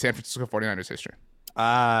in San Francisco 49ers history.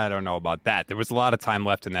 I don't know about that. There was a lot of time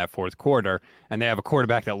left in that fourth quarter, and they have a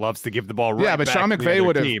quarterback that loves to give the ball right back to the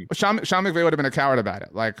other team. Sean McVay would have been a coward about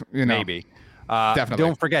it. Like, maybe. Definitely.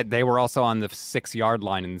 Don't forget, they were also on the 6-yard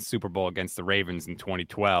line in the Super Bowl against the Ravens in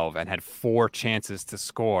 2012 and had 4 chances to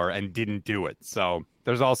score and didn't do it. So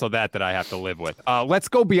there's also that I have to live with. Let's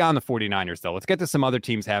go beyond the 49ers, though. Let's get to some other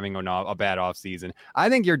teams having a bad offseason. I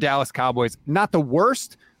think your Dallas Cowboys, not the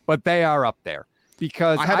worst, but they are up there.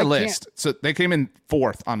 Because I had a list. So they came in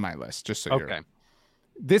 4th on my list, just so okay.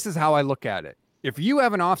 This is how I look at it. If you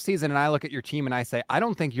have an offseason and I look at your team and I say, I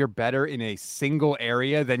don't think you're better in a single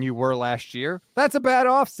area than you were last year, that's a bad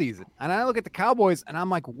offseason. And I look at the Cowboys and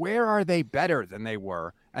I'm like, where are they better than they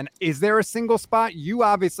were? And is there a single spot? You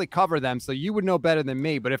obviously cover them, so you would know better than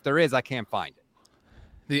me. But if there is, I can't find it.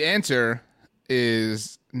 The answer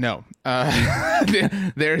is no.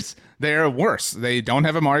 They're worse. They don't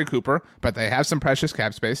have Amari Cooper, but they have some precious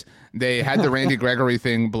cap space. They had the Randy Gregory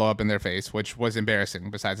thing blow up in their face, which was embarrassing,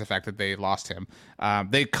 besides the fact that they lost him.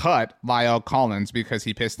 They cut Lyle Collins because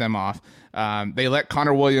he pissed them off. They let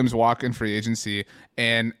Connor Williams walk in free agency,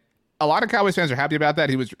 and a lot of Cowboys fans are happy about that.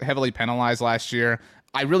 He was heavily penalized last year.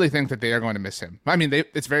 I really think that they are going to miss him. I mean,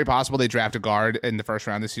 it's very possible they draft a guard in the first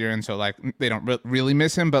round this year, and so like they don't really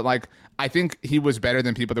miss him. But like, I think he was better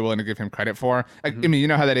than people are willing to give him credit for. Like, I mean, you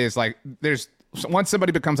know how that is. Like, once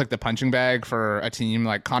somebody becomes like the punching bag for a team,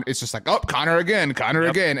 like it's just like, oh, Connor again,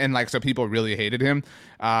 and like so people really hated him.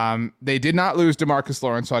 They did not lose DeMarcus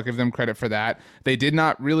Lawrence, so I'll give them credit for that. They did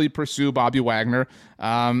not really pursue Bobby Wagner.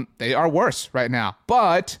 They are worse right now.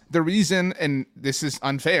 But the reason, and this is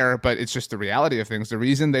unfair, but it's just the reality of things, the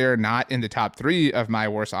reason they are not in the top 3 of my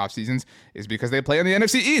worst off seasons is because they play in the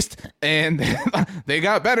NFC East, and they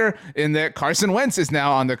got better in that Carson Wentz is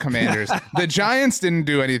now on the Commanders. The Giants didn't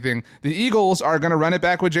do anything. The Eagles are going to run it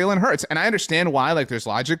back with Jalen Hurts, and I understand why. Like, there's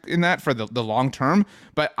logic in that for the long term,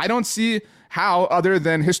 but I don't see how, other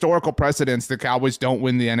than historical precedents, the Cowboys don't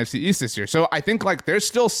win the NFC East this year. So I think like they're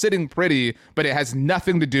still sitting pretty, but it has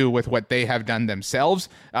nothing to do with what they have done themselves.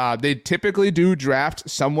 They typically do draft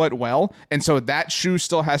somewhat well, and so that shoe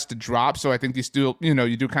still has to drop. So I think you still,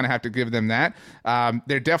 you do kind of have to give them that.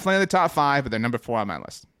 They're definitely in the top 5, but they're number 4 on my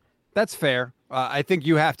list. That's fair. I think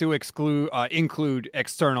you have to include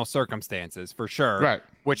external circumstances for sure. Right.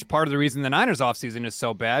 Which part of the reason the Niners offseason is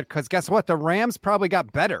so bad, because guess what? The Rams probably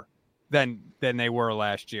got better than they were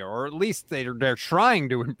last year, or at least they're trying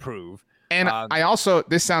to improve. And I also,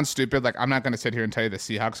 this sounds stupid, like I'm not going to sit here and tell you the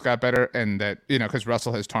Seahawks got better and that, because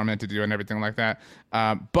Russell has tormented you and everything like that.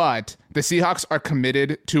 But the Seahawks are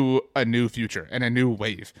committed to a new future and a new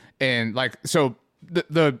wave. And like, so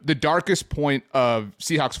the darkest point of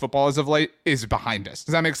Seahawks football as of late is behind us.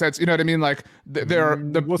 Does that make sense? You know what I mean? Like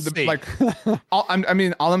all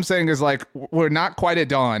I'm saying is like, we're not quite at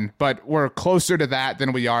dawn, but we're closer to that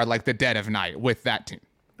than we are like the dead of night with that team.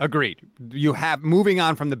 Agreed. You have moving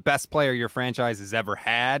on from the best player your franchise has ever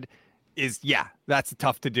had that's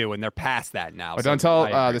tough to do, and they're past that now. But don't tell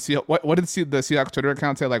the Seahawks. What did the Seahawks Twitter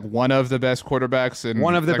account say? Like one of the best quarterbacks and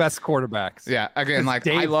one of the best quarterbacks. Yeah. Again, like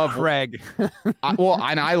Dave I love Craig.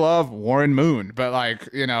 and I love Warren Moon, but like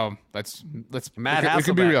let's Matt we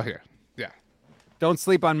can be real here. Yeah. Don't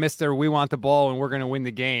sleep on Mr. We want the ball and we're going to win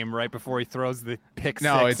the game right before he throws the pick.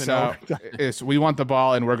 No, six. It's we want the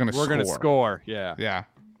ball and we're going to score. We're going to score. Yeah. Yeah.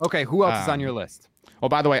 Okay. Who else is on your list? Well,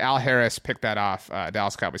 by the way, Al Harris picked that off,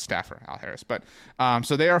 Dallas Cowboys staffer, Al Harris. But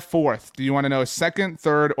so they are 4th. Do you want to know 2nd,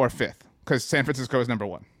 3rd, or 5th? Because San Francisco is number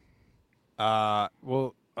 1.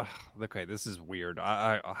 Okay, this is weird.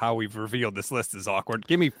 How we've revealed this list is awkward.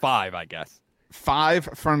 Give me 5, I guess. 5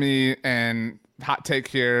 for me, and hot take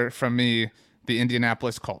here from me, the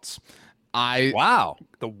Indianapolis Colts. Wow,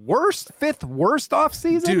 the 5th worst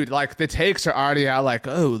offseason? Dude, like the takes are already out like,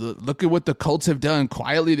 oh, look at what the Colts have done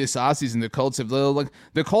quietly this offseason.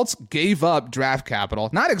 The Colts gave up draft capital,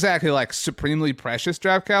 not exactly like supremely precious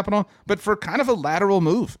draft capital, but for kind of a lateral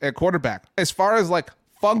move at quarterback. As far as like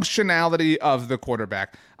functionality of the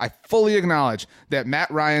quarterback, I fully acknowledge that Matt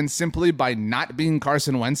Ryan, simply by not being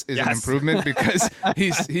Carson Wentz, is an improvement because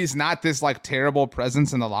he's not this like terrible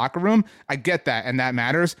presence in the locker room. I get that, and that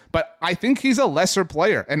matters, but I think he's a lesser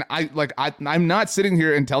player. And I'm not sitting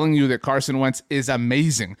here and telling you that Carson Wentz is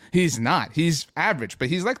amazing. He's not. He's average, but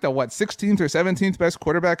he's like the 16th or 17th best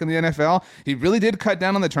quarterback in the NFL. He really did cut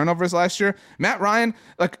down on the turnovers last year. Matt Ryan,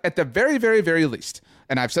 like at the very, very, very least,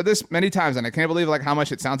 and I've said this many times, and I can't believe like how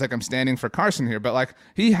much it sounds like I'm standing for Carson here, but like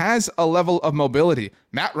he has a level of mobility.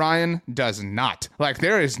 Matt Ryan does not. Like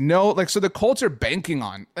there is no so the Colts are banking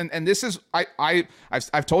on, and this is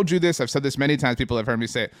I've told you this, I've said this many times, people have heard me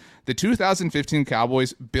say it. The 2015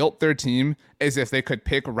 Cowboys built their team as if they could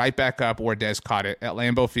pick right back up where Dez caught it at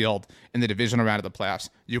Lambeau Field in the divisional round of the playoffs.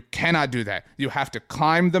 You cannot do that. You have to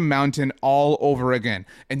climb the mountain all over again.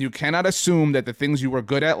 And you cannot assume that the things you were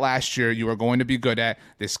good at last year, you are going to be good at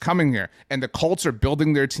this coming year. And the Colts are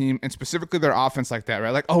building their team and specifically their offense like that,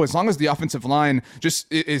 right? Like, oh, as long as the offensive line just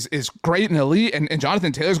is great and elite and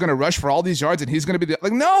Jonathan Taylor's going to rush for all these yards and he's going to be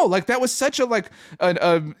like, no, like that was such a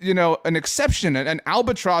an exception, an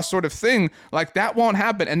albatross sort of thing. Like that won't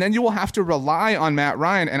happen. And then you will have to rely on Matt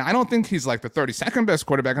Ryan. And I don't think he's like the 32nd best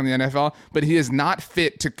quarterback in the NFL, but he is not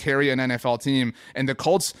fit to carry an NFL team. And the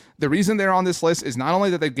Colts, the reason they're on this list is not only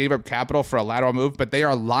that they gave up capital for a lateral move, but they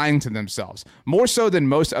are lying to themselves more so than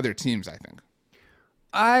most other teams, I think.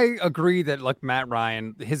 I agree that, look, Matt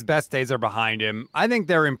Ryan, his best days are behind him. I think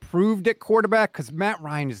they're improved at quarterback because Matt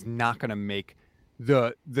Ryan is not going to make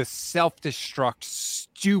the self-destruct,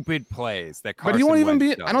 stupid plays that Carson But he won't even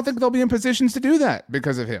Wentz be. does. I don't think they'll be in positions to do that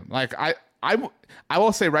because of him. Like I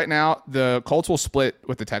will say right now, the Colts will split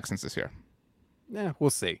with the Texans this year. Yeah,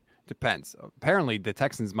 we'll see. Depends. Apparently, the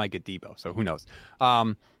Texans might get Deebo, so who knows?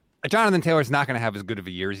 Jonathan Taylor's not going to have as good of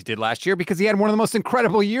a year as he did last year because he had one of the most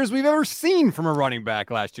incredible years we've ever seen from a running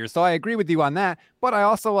back last year. So I agree with you on that. But I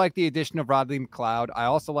also like the addition of Rodney McLeod. I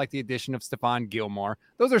also like the addition of Stephon Gilmore.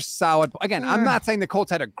 Those are solid. Again, I'm not saying the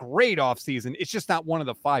Colts had a great offseason. It's just not one of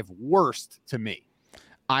the 5 worst to me.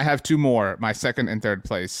 I have 2 more, my second and third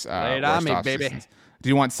place. Lay it on me, baby. Do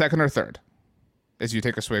you want second or third as you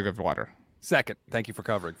take a swig of water? Second. Thank you for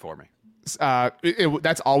covering for me.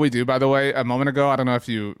 That's all we do, by the way. A moment ago, I don't know if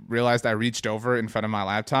you realized I reached over in front of my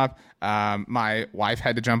laptop. My wife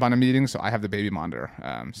had to jump on a meeting, so I have the baby monitor.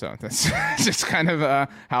 So that's just kind of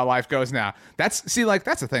how life goes now. That's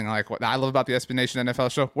the thing. Like, what I love about the SB Nation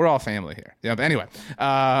NFL show, we're all family here. Yeah, but anyway.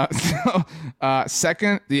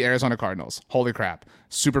 Second, the Arizona Cardinals. Holy crap.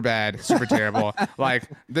 Super bad, super terrible. Like,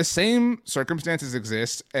 the same circumstances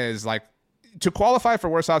exist as, like, to qualify for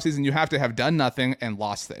worst offseason, you have to have done nothing and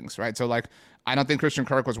lost things, right? So, like, I don't think Christian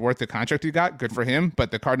Kirk was worth the contract he got. Good for him,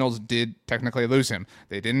 but the Cardinals did technically lose him.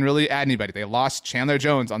 They didn't really add anybody. They lost Chandler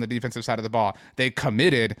Jones on the defensive side of the ball. They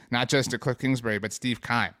committed not just to Cliff Kingsbury, but Steve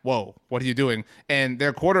Keim. Whoa, what are you doing? And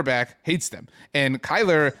their quarterback hates them. And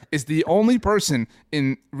Kyler is the only person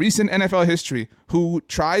in recent NFL history who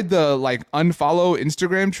tried the, like, unfollow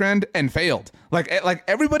Instagram trend and failed. Like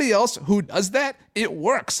everybody else who does that, it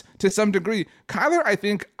works to some degree. Kyler,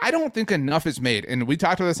 I don't think enough is made. And we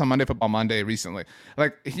talked about this on Monday Football Monday recently.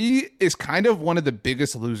 Like, he is kind of one of the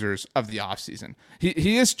biggest losers of the offseason.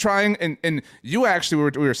 He is trying, and you actually,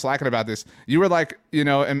 we were slacking about this. You were like, you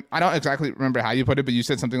know, and I don't exactly remember how you put it, but you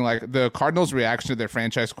said something like the Cardinals' reaction to their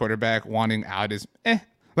franchise quarterback wanting out is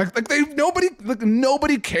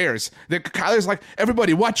nobody cares. That Kyler's like,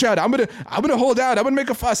 everybody watch out. I'm gonna hold out. I'm gonna make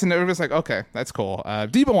a fuss, and everybody's like, okay, that's cool.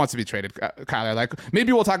 Deebo wants to be traded, Kyler. Like,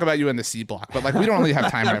 maybe we'll talk about you in the C block, but like, we don't really have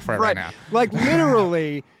time for it right now. Like,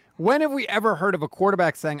 literally, when have we ever heard of a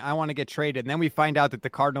quarterback saying, I want to get traded, and then we find out that the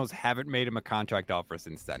Cardinals haven't made him a contract offer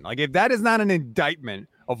since then? Like, if that is not an indictment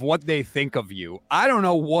of what they think of you, I don't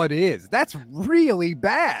know what is. That's really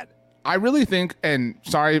bad. I really think, and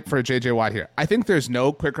sorry for JJ Watt here, I think there's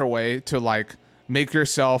no quicker way to, like, make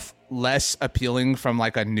yourself less appealing from,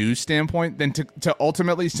 like, a news standpoint than to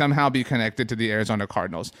ultimately somehow be connected to the Arizona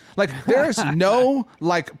Cardinals. Like, there's no,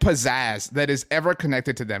 like, pizzazz that is ever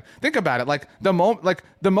connected to them. Think about it. Like, the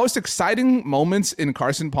most exciting moments in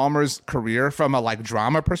Carson Palmer's career from a, like,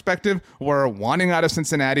 drama perspective were wanting out of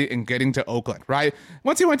Cincinnati and getting to Oakland, right?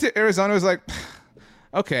 Once he went to Arizona, it was like,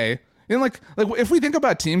 okay. And like if we think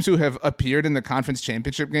about teams who have appeared in the conference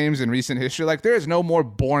championship games in recent history, like, there is no more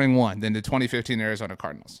boring one than the 2015 Arizona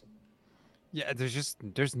Cardinals. Yeah,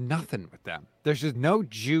 there's nothing with them. There's just no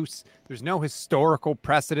juice. There's no historical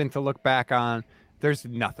precedent to look back on. There's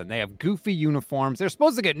nothing. They have goofy uniforms. They're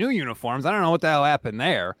supposed to get new uniforms. I don't know what the hell happened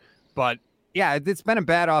there, but yeah, it's been a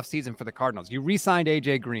bad offseason for the Cardinals. You re-signed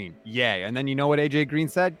A.J. Green. Yay. And then you know what A.J. Green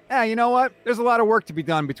said? Yeah, you know what? There's a lot of work to be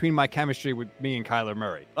done between my chemistry with me and Kyler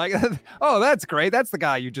Murray. Like, oh, that's great. That's the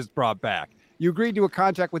guy you just brought back. You agreed to a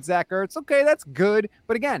contract with Zach Ertz. Okay, that's good.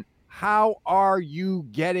 But again, how are you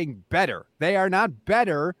getting better? They are not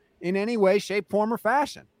better in any way, shape, form, or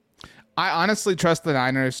fashion. I honestly trust the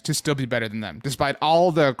Niners to still be better than them, despite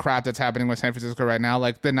all the crap that's happening with San Francisco right now.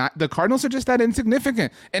 Like, the Cardinals are just that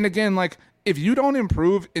insignificant. And again, like, if you don't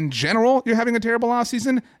improve in general, you're having a terrible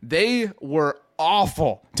offseason. They were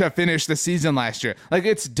awful to finish the season last year. Like,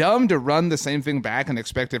 it's dumb to run the same thing back and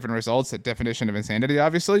expect different results. The definition of insanity,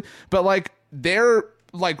 obviously. But, like, their,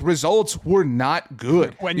 like, results were not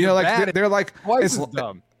good. When you're like, bad, they're like, twice as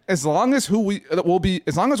dumb. As long as we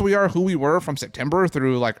are who we were from September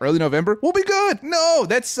through, like, early November, we'll be good. No,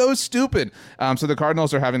 that's so stupid. So the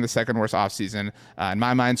Cardinals are having the second worst offseason in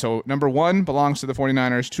my mind. So number 1 belongs to the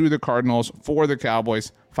 49ers, 2 the Cardinals, 4 the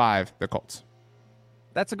Cowboys, 5 the Colts.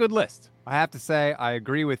 That's a good list. I have to say, I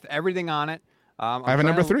agree with everything on it. I have a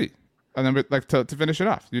number 3. A number, like, to finish it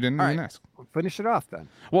off. You didn't even ask. Finish it off then.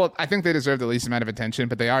 Well, I think they deserve the least amount of attention,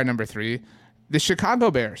 but they are number 3. The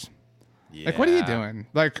Chicago Bears. Yeah. Like, what are you doing?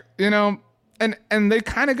 Like, you know, and they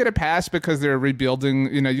kind of get a pass because they're rebuilding.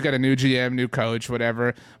 You know, you got a new GM, new coach,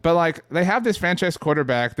 whatever. But, like, they have this franchise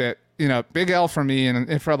quarterback that, you know, big L for me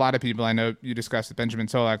and for a lot of people. I know you discussed with Benjamin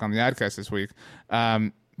Solak on the Oddcast this week.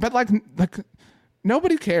 But like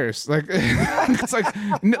nobody cares. Like, it's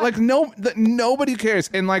nobody cares.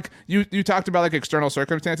 And, like, you talked about, like, external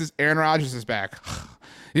circumstances. Aaron Rodgers is back.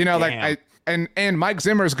 You know, damn. like, and Mike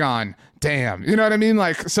Zimmer's gone. Damn, you know what I mean?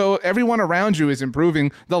 Like, so everyone around you is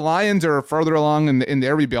improving. The Lions are further along in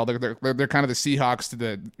their rebuild. They're kind of the Seahawks to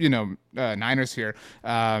the Niners here,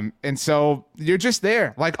 and so you're just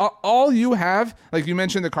there. Like all you have, like you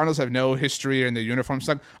mentioned, the Cardinals have no history in the uniform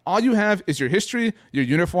stuff. All you have is your history, your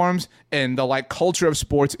uniforms, and the like culture of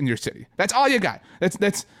sports in your city. That's all you got.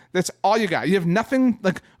 That's all you got. You have nothing.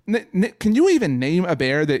 Like, can you even name a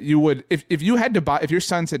Bear that you would, if you had to buy, if your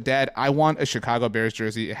son said, Dad, I want a Chicago Bears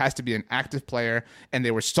jersey, it has to be an active player, and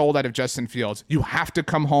they were sold out of Justin Fields. You have to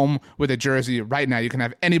come home with a jersey right now. You can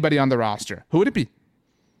have anybody on the roster. Who would it be?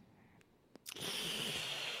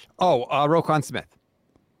 Oh, Roquan Smith.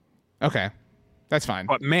 Okay, that's fine.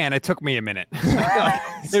 But man, it took me a minute.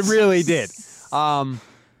 It really did.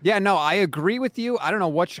 Yeah, no, I agree with you. I don't know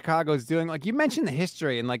what Chicago's doing. Like you mentioned the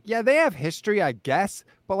history, and like, yeah, they have history, I guess,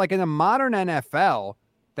 but like in the modern NFL,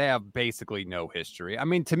 they have basically no history. I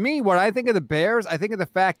mean, to me, what I think of the Bears, I think of the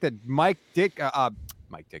fact that Dick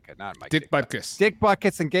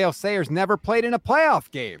Butkus and Gale Sayers never played in a playoff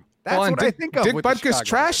game. That's what I think of. Dick Butkus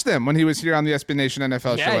trashed them when he was here on the SB Nation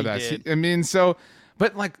NFL show with us. I mean, so,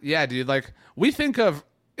 but like, yeah, dude, like we think of.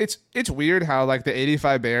 It's weird how like the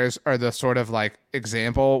 85 Bears are the sort of like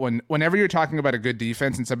example whenever you're talking about a good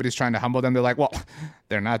defense and somebody's trying to humble them, they're like, well,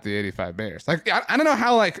 they're not the 85 Bears. Like I don't know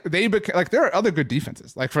how like they like there are other good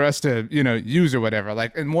defenses like for us to use or whatever,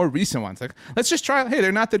 like and more recent ones. Like let's just try. Hey,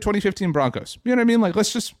 they're not the 2015 Broncos. You know what I mean? Like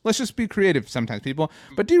let's just be creative sometimes, people.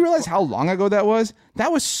 But do you realize how long ago that was?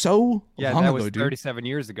 That was so long ago, dude. 37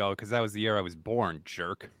 years ago because that was the year I was born,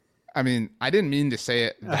 jerk. I mean, I didn't mean to say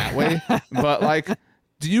it that way, but like.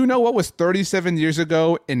 Do you know what was 37 years ago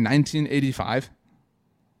in 1985?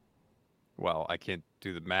 Well, I can't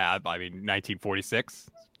do the math. I mean, 1946.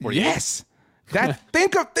 Yes.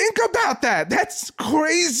 Think about that. That's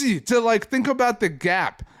crazy to like think about the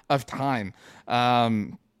gap of time.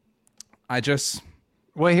 Well,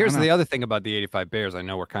 here's the other thing about the 85 Bears. I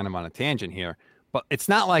know we're kind of on a tangent here, but it's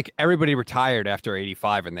not like everybody retired after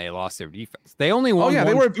 85 and they lost their defense. They only won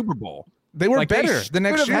one Super Bowl. They were like better the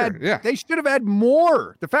next year. They should have had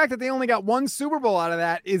more. The fact that they only got one Super Bowl out of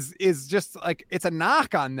that is just like it's a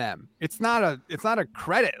knock on them. It's not a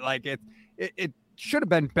credit. Like it should have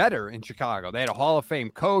been better in Chicago. They had a Hall of Fame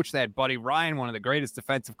coach. They had Buddy Ryan, one of the greatest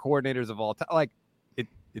defensive coordinators of all time. Like it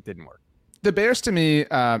didn't work. The Bears, to me,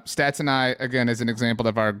 Stats and I, again, as an example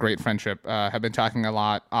of our great friendship, have been talking a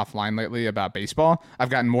lot offline lately about baseball. I've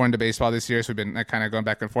gotten more into baseball this year, so we've been kind of going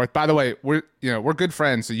back and forth. By the way, we're good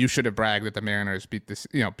friends, so you should have bragged that the Mariners beat the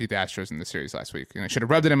Astros in the series last week. Should have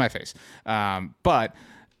rubbed it in my face. But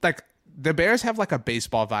like the Bears have like a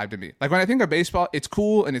baseball vibe to me. Like when I think of baseball, it's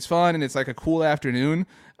cool and it's fun and it's like a cool afternoon.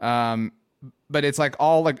 But it's like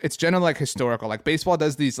all like it's generally like historical. Like baseball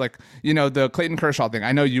does these like the Clayton Kershaw thing.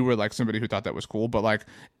 I know you were like somebody who thought that was cool, but like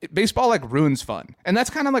baseball like ruins fun, and that's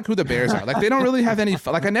kind of like who the Bears are. Like they don't really have any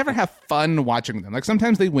fun. Like I never have fun watching them. Like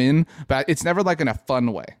sometimes they win, but it's never like in a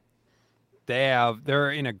fun way.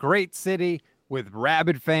 They're in a great city with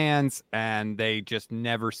rabid fans, and they just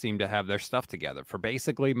never seem to have their stuff together for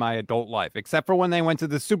basically my adult life, except for when they went to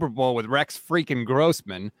the Super Bowl with Rex freaking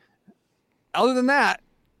Grossman. Other than that,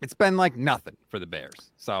 it's been like nothing for the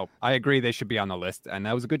Bears. So I agree they should be on the list, and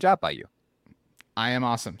that was a good job by you. I am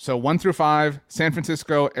awesome. So 1 through 5, San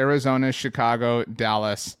Francisco, Arizona, Chicago,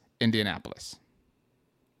 Dallas, Indianapolis.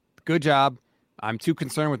 Good job. I'm too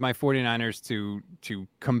concerned with my 49ers to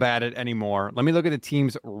combat it anymore. Let me look at the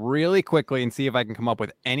teams really quickly and see if I can come up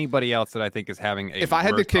with anybody else that I think is having a If I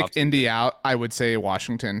had to kick Indy out, I would say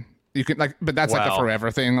Washington. You could like, but that's like a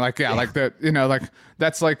forever thing. Like, yeah, like the, like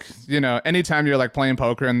that's like, anytime you're like playing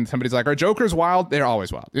poker and somebody's like, are Jokers wild? They're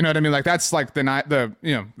always wild. You know what I mean? Like that's like the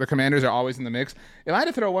Commanders are always in the mix. If I had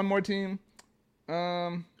to throw one more team,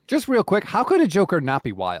 just real quick, how could a Joker not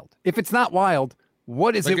be wild? If it's not wild,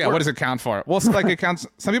 what is it? Yeah, what does it count for? Well, it's like it counts.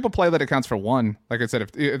 Some people play that it counts for one, like instead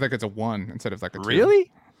of like it's a 1 instead of like a 2. Really?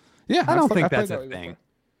 Yeah, I don't think that's a thing.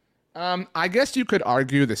 I guess you could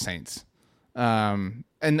argue the Saints.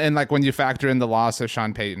 And like when you factor in the loss of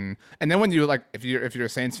Sean Payton, and then when you like if you're a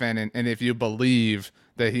Saints fan and if you believe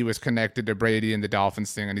that he was connected to Brady and the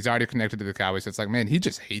Dolphins thing, and he's already connected to the Cowboys, it's like, man, he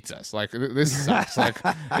just hates us. Like this sucks. Like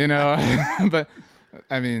but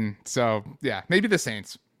I mean, so yeah, maybe the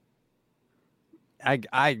Saints.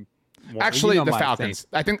 Actually, the Falcons.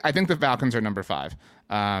 I think the Falcons are number 5.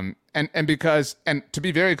 And to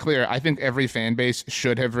be very clear, I think every fan base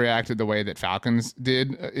should have reacted the way that Falcons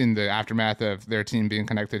did in the aftermath of their team being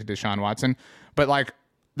connected to Deshaun Watson. But like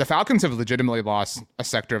the Falcons have legitimately lost a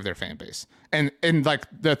sector of their fan base. And like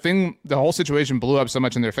the whole situation blew up so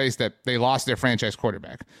much in their face that they lost their franchise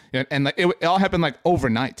quarterback. And like it all happened like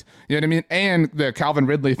overnight. You know what I mean? And the Calvin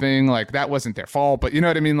Ridley thing, like that wasn't their fault, but you know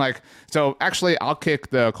what I mean? Like, so actually I'll kick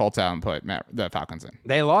the Colts out and put the Falcons in.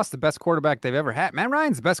 They lost the best quarterback they've ever had. Matt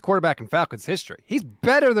Ryan's the best quarterback in Falcons history. He's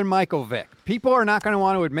better than Michael Vick. People are not going to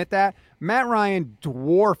want to admit that. Matt Ryan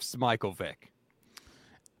dwarfs Michael Vick.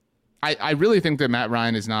 I really think that Matt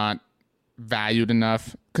Ryan is not valued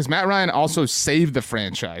enough because Matt Ryan also saved the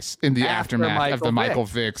franchise in the aftermath of the Michael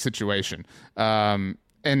Vick situation. And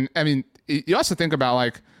I mean, you also think about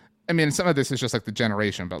like, I mean, some of this is just like the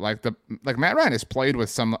generation, but like Matt Ryan has played with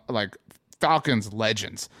some like Falcons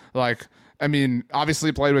legends. Like, I mean,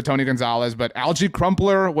 obviously played with Tony Gonzalez, but Algie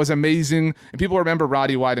Crumpler was amazing. And people remember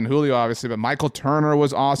Roddy White and Julio, obviously, but Michael Turner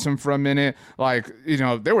was awesome for a minute. Like, you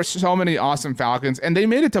know, there were so many awesome Falcons, and they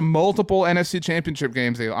made it to multiple NFC championship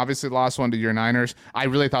games. They obviously lost one to your Niners. I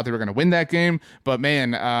really thought they were going to win that game, but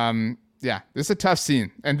man, yeah, this is a tough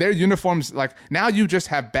scene. And their uniforms, like now you just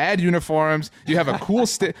have bad uniforms. You have a cool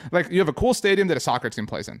you have a cool stadium that a soccer team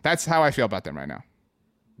plays in. That's how I feel about them right now.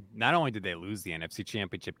 Not only did they lose the NFC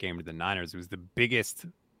Championship game to the Niners, it was the biggest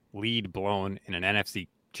lead blown in an NFC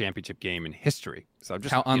Championship game in history. So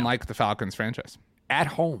just how unlike the Falcons franchise. At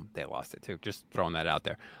home, they lost it too. Just throwing that out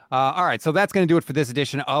there. All right, so that's going to do it for this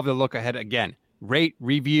edition of the Look Ahead. Again, rate,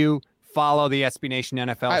 review, follow the SB Nation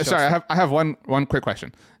NFL. Sorry, I have one quick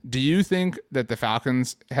question. Do you think that the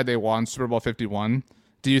Falcons, had they won Super Bowl 51,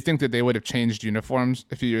 do you think that they would have changed uniforms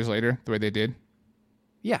a few years later the way they did?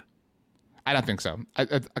 Yeah. I don't think so,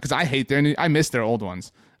 because I hate I miss their old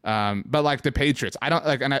ones. But like the Patriots, I don't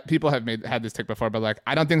like, and people have had this take before, but like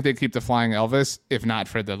I don't think they keep the Flying Elvis if not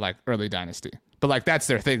for the like early dynasty. But like that's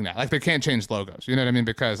their thing now. Like they can't change logos. You know what I mean?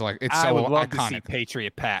 Because like it's so iconic. I would love to see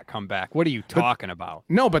Patriot Pat come back. What are you talking about?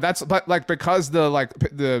 No, but like because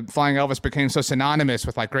the Flying Elvis became so synonymous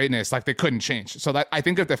with like greatness, like they couldn't change. So that I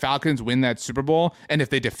think if the Falcons win that Super Bowl and if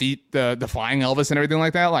they defeat the Flying Elvis and everything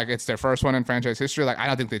like that, like it's their first one in franchise history. Like I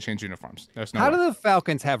don't think they change uniforms. There's no How way. do the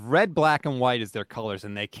Falcons have red, black, and white as their colors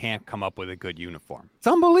and they can't come up with a good uniform? It's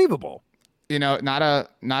unbelievable. You know, not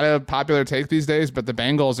a popular take these days, but the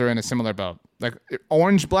Bengals are in a similar boat. Like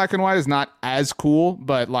orange, black, and white is not as cool,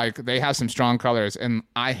 but like they have some strong colors, and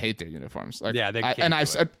I hate their uniforms. Like, yeah, they can't. And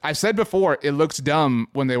I've said before, it looks dumb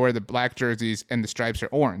when they wear the black jerseys and the stripes are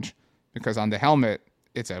orange, because on the helmet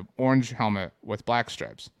it's an orange helmet with black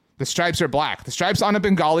stripes. The stripes are black. The stripes on a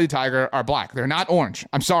Bengali tiger are black. They're not orange.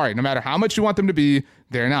 I'm sorry. No matter how much you want them to be,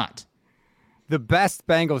 they're not. The best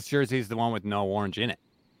Bengals jersey is the one with no orange in it.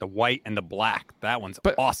 The white and the black. That one's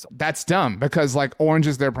awesome. That's dumb because like orange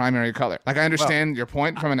is their primary color. Like I understand your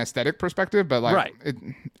point from an aesthetic perspective, but like right.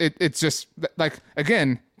 It's just like,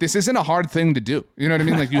 again, this isn't a hard thing to do. You know what I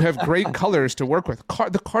mean? Like you have great colors to work with.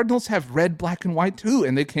 The Cardinals have red, black, and white too,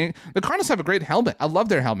 and the Cardinals have a great helmet. I love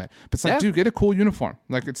their helmet, but it's like, dude, get a cool uniform.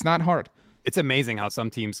 Like it's not hard. It's amazing how some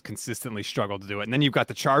teams consistently struggle to do it. And then you've got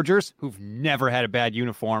the Chargers, who've never had a bad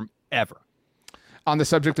uniform ever. On the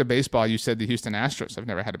subject of baseball, you said the Houston Astros have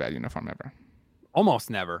never had a bad uniform ever.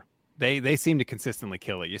 Almost never. They seem to consistently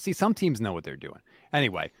kill it. You see, some teams know what they're doing.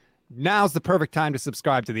 Anyway, now's the perfect time to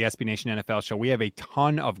subscribe to the SB Nation NFL show. We have a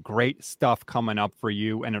ton of great stuff coming up for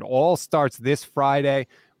you, and it all starts this Friday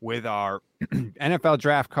with our NFL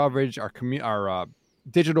draft coverage, our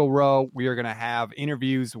digital row. We are going to have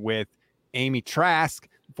interviews with Amy Trask,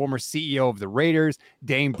 former CEO of the Raiders.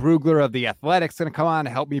 Dane Brugler of the Athletics going to come on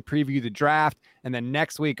to help me preview the draft. And then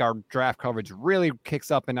next week, our draft coverage really kicks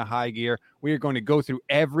up into high gear. We are going to go through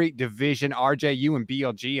every division. RJ, you and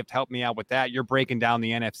BLG have helped me out with that. You're breaking down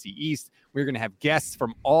the NFC East. We're going to have guests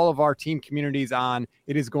from all of our team communities on.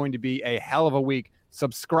 It is going to be a hell of a week.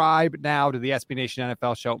 Subscribe now to the SB Nation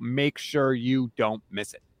NFL show. Make sure you don't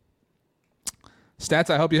miss it. Stats,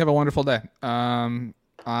 I hope you have a wonderful day.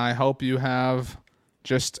 I hope you have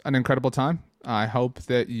just an incredible time. I hope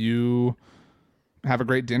that you have a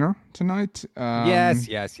great dinner tonight. Yes.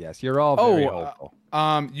 You're all very hopeful.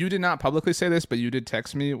 You did not publicly say this, but you did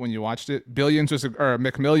text me when you watched it.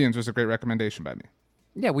 McMillions was a great recommendation by me.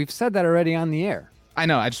 Yeah, we've said that already on the air. I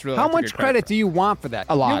know. I just really how much credit do you want for that?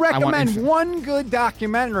 A lot. You recommend one good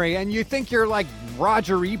documentary, and you think you're like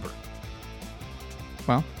Roger Ebert.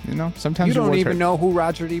 Well, you know, sometimes you don't even know who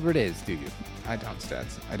Roger Ebert is, do you? I don't,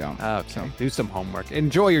 Stats. I don't. Okay. Do some homework.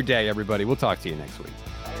 Enjoy your day, everybody. We'll talk to you next week.